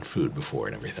 She's done food before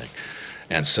and everything.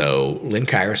 And so Lynn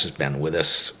Kyriss has been with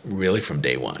us really from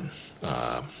day one.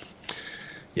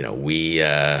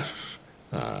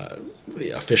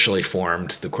 We officially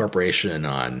formed the corporation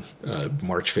on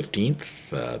March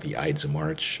 15th, the Ides of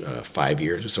March, 5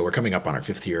 years. So we're coming up on our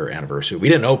 5th year anniversary. We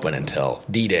didn't open until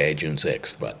D-Day, June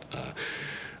 6th, but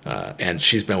and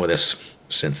she's been with us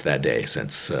since that day,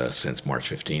 since March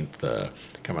 15th,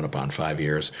 coming up on 5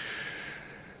 years.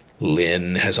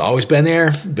 Lynn has always been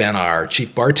there, been our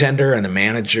chief bartender and the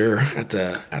manager at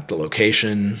the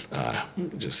location,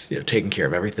 just taking care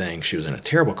of everything. She was in a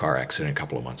terrible car accident a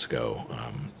couple of months ago,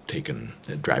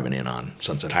 driving in on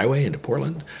Sunset Highway into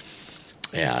Portland,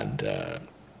 and it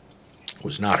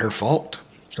was not her fault.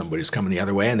 Somebody's coming the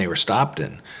other way, and they were stopped,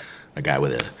 and a guy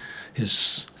with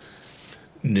his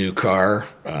new car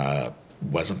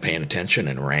wasn't paying attention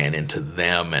and ran into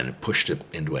them and pushed it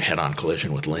into a head-on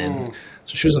collision with Lynn.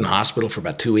 So she was in the hospital for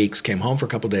about 2 weeks, came home for a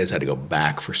couple of days, had to go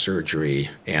back for surgery,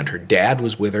 and her dad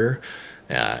was with her,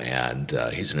 and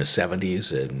he's in his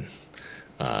 70s, and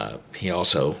he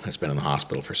also has been in the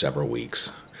hospital for several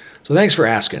weeks. So thanks for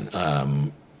asking.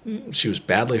 She was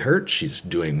badly hurt. She's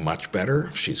doing much better.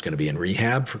 She's going to be in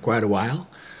rehab for quite a while.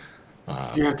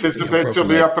 Do you anticipate she'll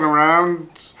be up and around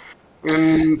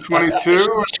in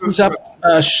 22?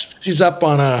 She's up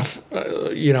on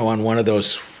on one of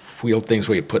those wheel things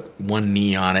where you put one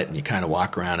knee on it and you kind of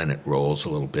walk around and it rolls a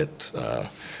little bit.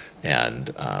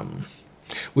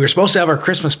 We were supposed to have our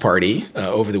Christmas party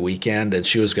over the weekend, and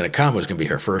she was going to come. It was going to be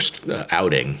her first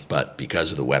outing, but because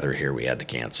of the weather here, we had to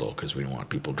cancel because we don't want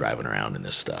people driving around in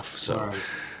this stuff. So,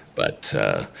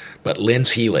 right. But Lynn's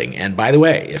healing. And by the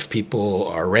way, if people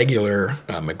are regular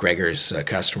MacGregor's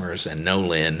customers and know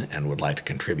Lynn and would like to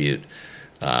contribute,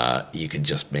 you can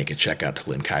just make a check out to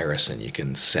Lynn Kyriss, and you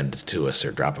can send it to us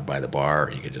or drop it by the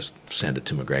bar. You can just send it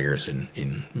to MacGregor's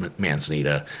in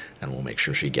Manzanita, and we'll make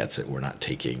sure she gets it. We're not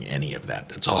taking any of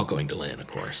that. It's all going to Lynn, of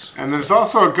course. And there's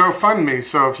also a GoFundMe.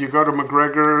 So if you go to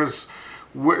MacGregor's,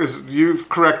 you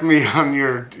correct me on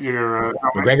your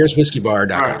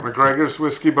MacGregor'sWhiskeyBar.com. Right,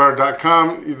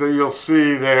 MacGregor'sWhiskeyBar.com. You'll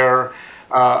see there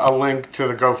a link to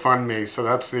the GoFundMe. So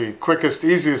that's the quickest,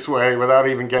 easiest way without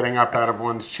even getting up out of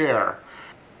one's chair.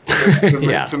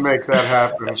 To make that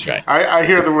happen. That's right. I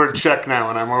hear the word check now,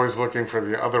 and I'm always looking for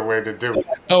the other way to do it.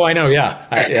 Oh, I know, yeah.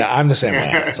 I'm the same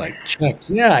way. It's like, check.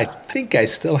 Yeah, I think I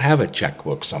still have a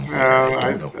checkbook somewhere.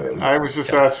 I was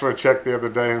just asked for a check the other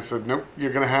day and said, nope,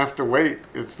 you're going to have to wait.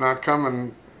 It's not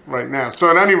coming right now. So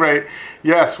at any rate,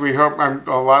 yes, we hope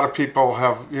a lot of people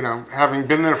have, having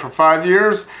been there for 5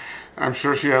 years, I'm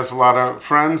sure she has a lot of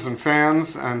friends and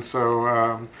fans, and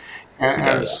so...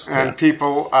 And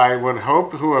people, I would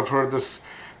hope, who have heard this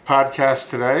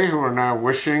podcast today, who are now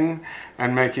wishing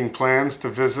and making plans to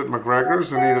visit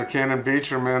MacGregor's in either Cannon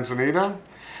Beach or Manzanita,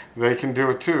 they can do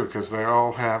it too, because they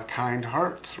all have kind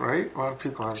hearts, right? A lot of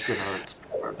people have good hearts.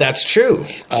 That's true.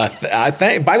 By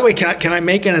the way, can I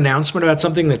make an announcement about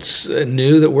something that's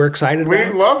new that we're excited about?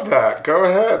 We love that. Go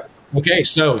ahead. Okay,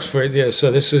 so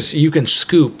this is, you can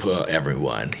scoop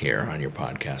everyone here on your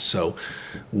podcast. So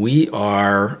we've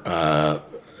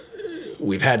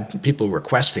had people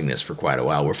requesting this for quite a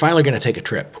while. We're finally going to take a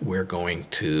trip. We're going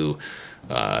to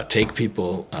take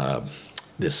people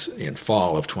this in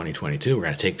fall of 2022. We're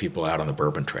going to take people out on the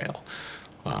Bourbon Trail,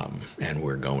 and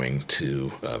we're going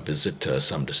to visit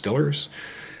some distillers.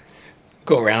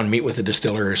 Go around, meet with the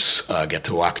distillers, get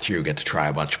to walk through, get to try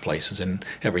a bunch of places and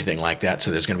everything like that.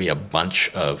 So there's going to be a bunch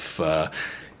of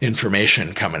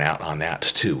information coming out on that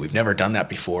too. We've never done that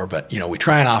before, but we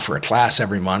try and offer a class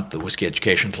every month, the whiskey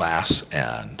education class,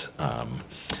 and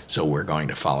so we're going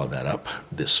to follow that up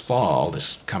this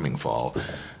coming fall,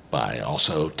 by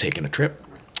also taking a trip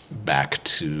back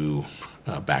to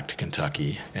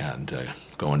Kentucky and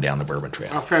going down the Bourbon Trail.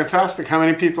 Oh, fantastic. How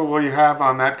many people will you have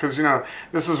on that? Because,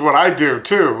 this is what I do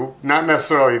too, not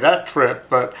necessarily that trip,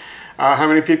 but how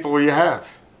many people will you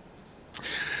have?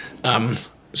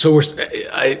 So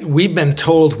we've been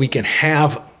told we can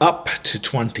have up to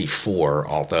 24,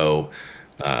 although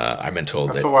I've been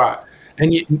told that's a lot.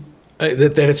 And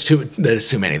that it's too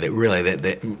many. That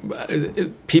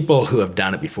really people who have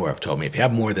done it before have told me if you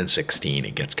have more than 16,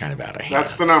 it gets kind of out of hand.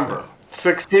 That's the number. So.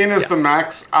 16 is the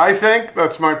max. I think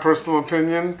that's my personal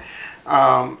opinion.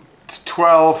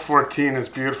 12, 14 is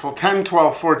beautiful. 10,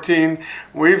 12, 14,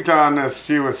 we've done as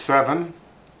few as 7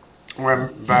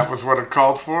 when that was what it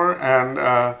called for. And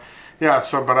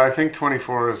but I think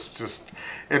 24 is just,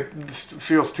 it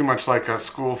feels too much like a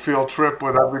school field trip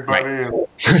with everybody. Right.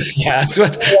 Yeah, that's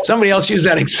what somebody else used,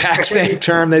 that exact same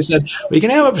term. They said, we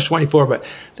can have up to 24, but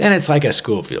then it's like a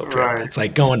school field trip. Right. It's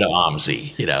like going to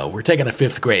OMSI. We're taking a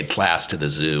 5th grade class to the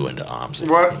zoo and to OMSI.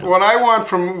 What I want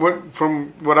from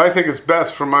what I think is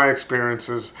best from my experience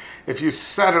is if you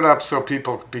set it up so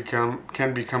people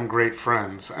can become great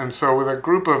friends. And so with a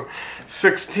group of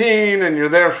 16 and you're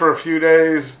there for a few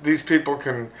days, these people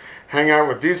can hang out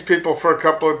with these people for a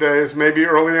couple of days, maybe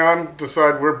early on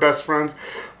decide we're best friends.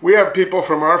 We have people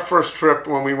from our first trip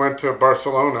when we went to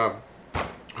Barcelona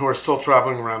who are still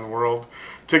traveling around the world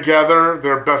together.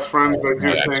 They're best friends, they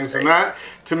do things, and that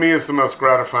to me is the most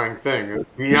gratifying thing.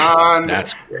 Beyond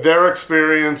their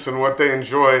experience and what they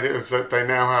enjoyed is that they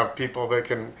now have people they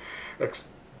can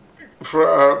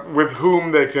with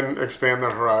whom they can expand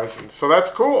their horizons. So that's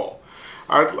cool.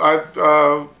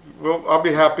 I'll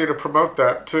be happy to promote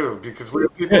that too, because we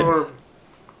have people who are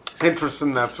interested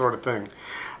in that sort of thing.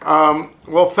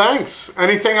 Well, thanks.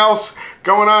 Anything else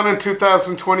going on in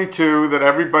 2022 that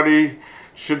everybody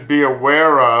should be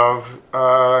aware of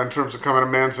in terms of coming to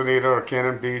Manzanita or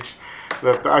Cannon Beach?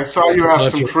 That I saw you have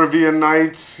some trivia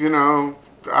nights, you know,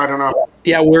 I don't know.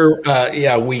 Yeah,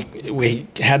 we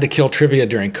had to kill trivia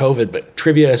during COVID, but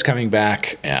trivia is coming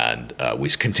back, and we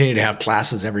continue to have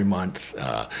classes every month.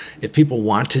 If people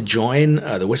want to join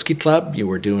the Whiskey Club,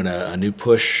 we're doing a new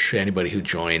push. Anybody who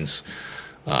joins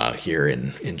here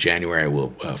in January will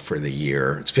for the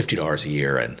year, it's $50 a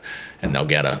year, and they'll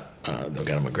get a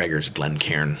MacGregor's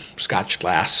Glencairn Scotch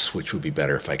glass, which would be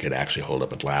better if I could actually hold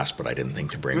up a glass, but I didn't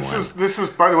think to bring one. This is,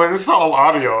 by the way, this is all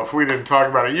audio if we didn't talk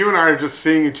about it. You and I are just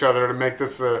seeing each other to make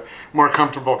this a more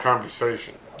comfortable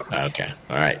conversation. Okay,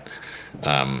 all right.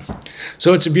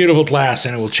 So it's a beautiful glass,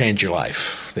 and it will change your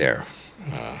life there.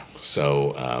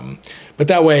 But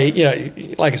that way, you know,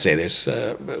 like I say,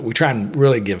 we try and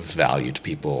really give value to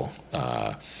people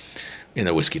in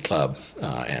the Whiskey Club,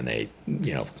 and they,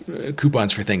 you know,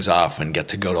 coupons for things off and get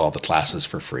to go to all the classes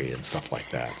for free and stuff like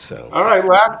that. So, all right,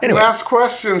 last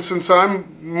question, since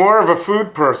I'm more of a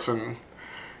food person.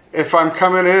 If I'm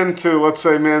coming into, let's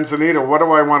say, Manzanita, what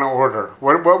do I want to order?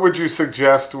 What would you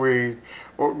suggest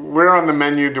where on the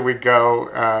menu do we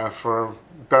go for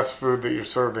best food that you're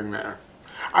serving there?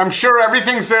 I'm sure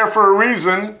everything's there for a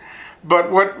reason,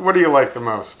 but what do you like the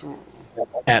most?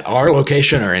 At our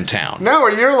location or in town? No,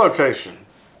 at your location.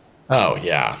 Oh,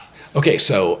 yeah. Okay,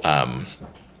 so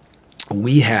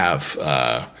we have...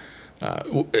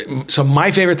 so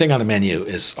my favorite thing on the menu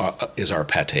is our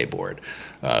pate board,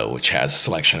 which has a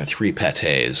selection of 3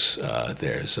 pates.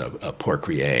 There's a pork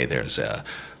rillette. There's a...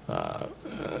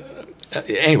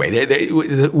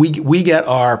 anyway, we get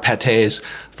our pates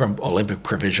from Olympic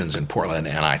Provisions in Portland,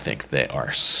 and I think they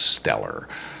are stellar.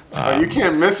 You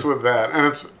can't miss with that. And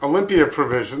it's Olympia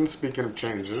Provisions, speaking of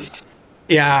changes.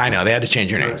 Yeah, I know. They had to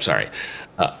change your name. Right. Sorry.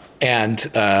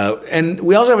 And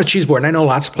we also have a cheese board. And I know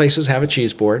lots of places have a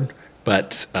cheese board,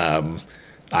 but I'm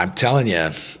telling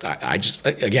you, I just,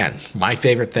 again, my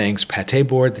favorite things, pate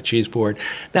board, the cheese board.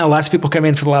 Now, lots of people come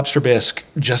in for the lobster bisque,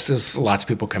 just as lots of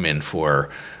people come in for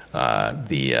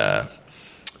the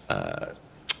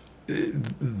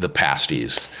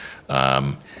pasties.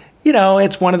 You know,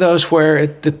 it's one of those where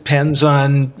it depends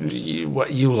on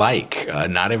what you like.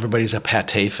 Not everybody's a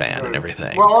pate fan and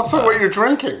everything. Well, also what you're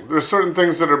drinking. There's certain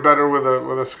things that are better with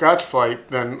a Scotch flight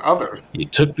than others. You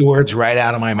took the words right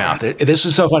out of my mouth. This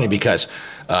is so funny because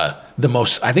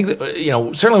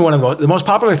certainly one of the most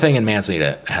popular thing in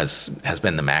Manzanita has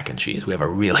been the mac and cheese. We have a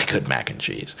really good mac and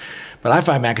cheese. But I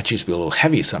find mac and cheese to be a little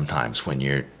heavy sometimes when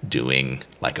you're doing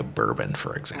like a bourbon,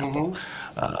 for example.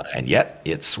 And yet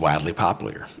it's wildly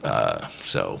popular.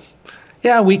 So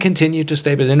we continue to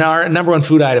stay busy. And our number one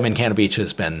food item in Cannon Beach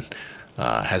has been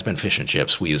fish and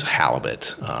chips. We use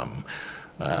halibut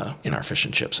in our fish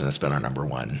and chips, and it's been our number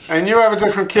one. And you have a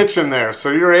different kitchen there,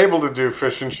 so you're able to do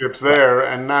fish and chips there,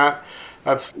 and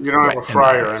you don't have a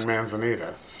fryer in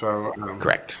Manzanita. So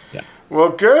correct. Yeah. Well,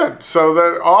 good.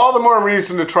 So all the more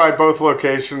reason to try both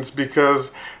locations,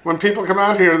 because when people come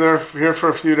out here, they're here for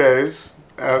a few days,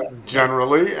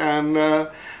 generally, and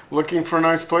looking for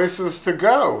nice places to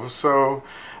go. So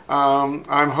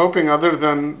I'm hoping, other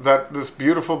than this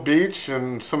beautiful beach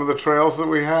and some of the trails that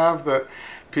we have, that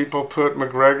people put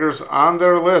MacGregor's on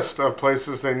their list of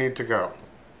places they need to go.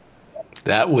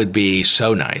 That would be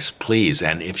so nice, please.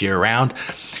 And if you're around,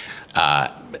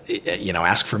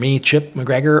 ask for me, Chip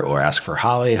MacGregor, or ask for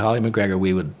Holly MacGregor.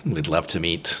 We'd love to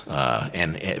meet.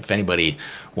 And if anybody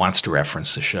wants to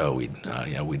reference the show, we'd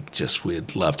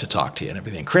love to talk to you and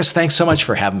everything. Chris, thanks so much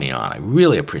for having me on. I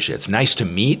really appreciate it. It's nice to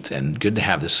meet and good to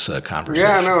have this conversation.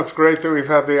 Yeah, no, it's great that we've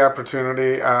had the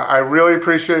opportunity. I really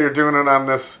appreciate you doing it on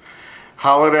this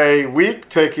holiday week,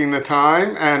 taking the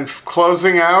time and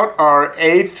closing out our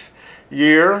 8th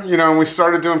year. You know, when we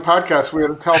started doing podcasts, we had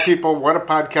to tell people what a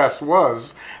podcast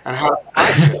was and how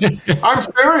I'm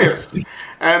serious.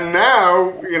 And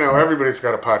now, everybody's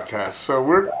got a podcast. So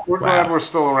we're glad we're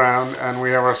still around, and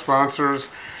we have our sponsors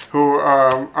who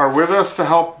are with us to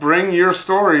help bring your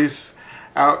stories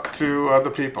out to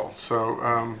other people.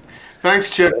 So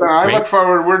thanks, Chip. And I look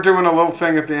forward. We're doing a little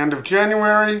thing at the end of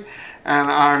January,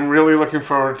 and I'm really looking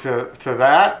forward to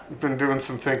that. I've been doing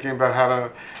some thinking about how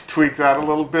to tweak that a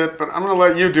little bit, but I'm going to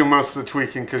let you do most of the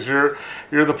tweaking because you're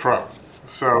the pro.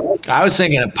 So I was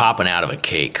thinking of popping out of a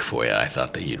cake for you. I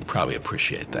thought that you'd probably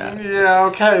appreciate that. Yeah,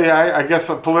 okay. I guess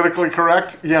politically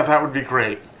correct. Yeah, that would be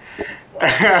great.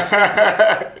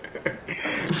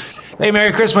 Hey,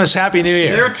 Merry Christmas, Happy New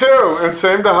Year. You too, and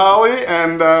same to Holly,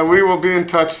 and we will be in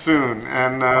touch soon.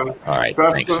 And all right,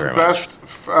 thanks very much.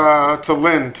 Best to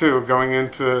Lynn too, going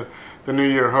into the new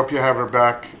year. Hope you have her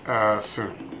back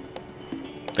soon.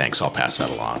 thanks. I'll pass that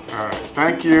along. All right.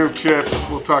 Thank you, Chip.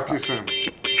 We'll talk to you soon.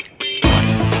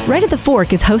 Right at the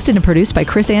Fork is hosted and produced by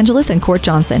Chris Angeles and Court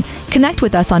Johnson. Connect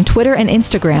with us on Twitter and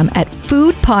Instagram at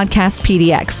Food Podcast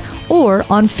PDX or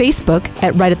on Facebook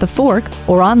at Right at the Fork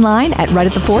or online at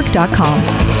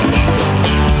rightatthefork.com.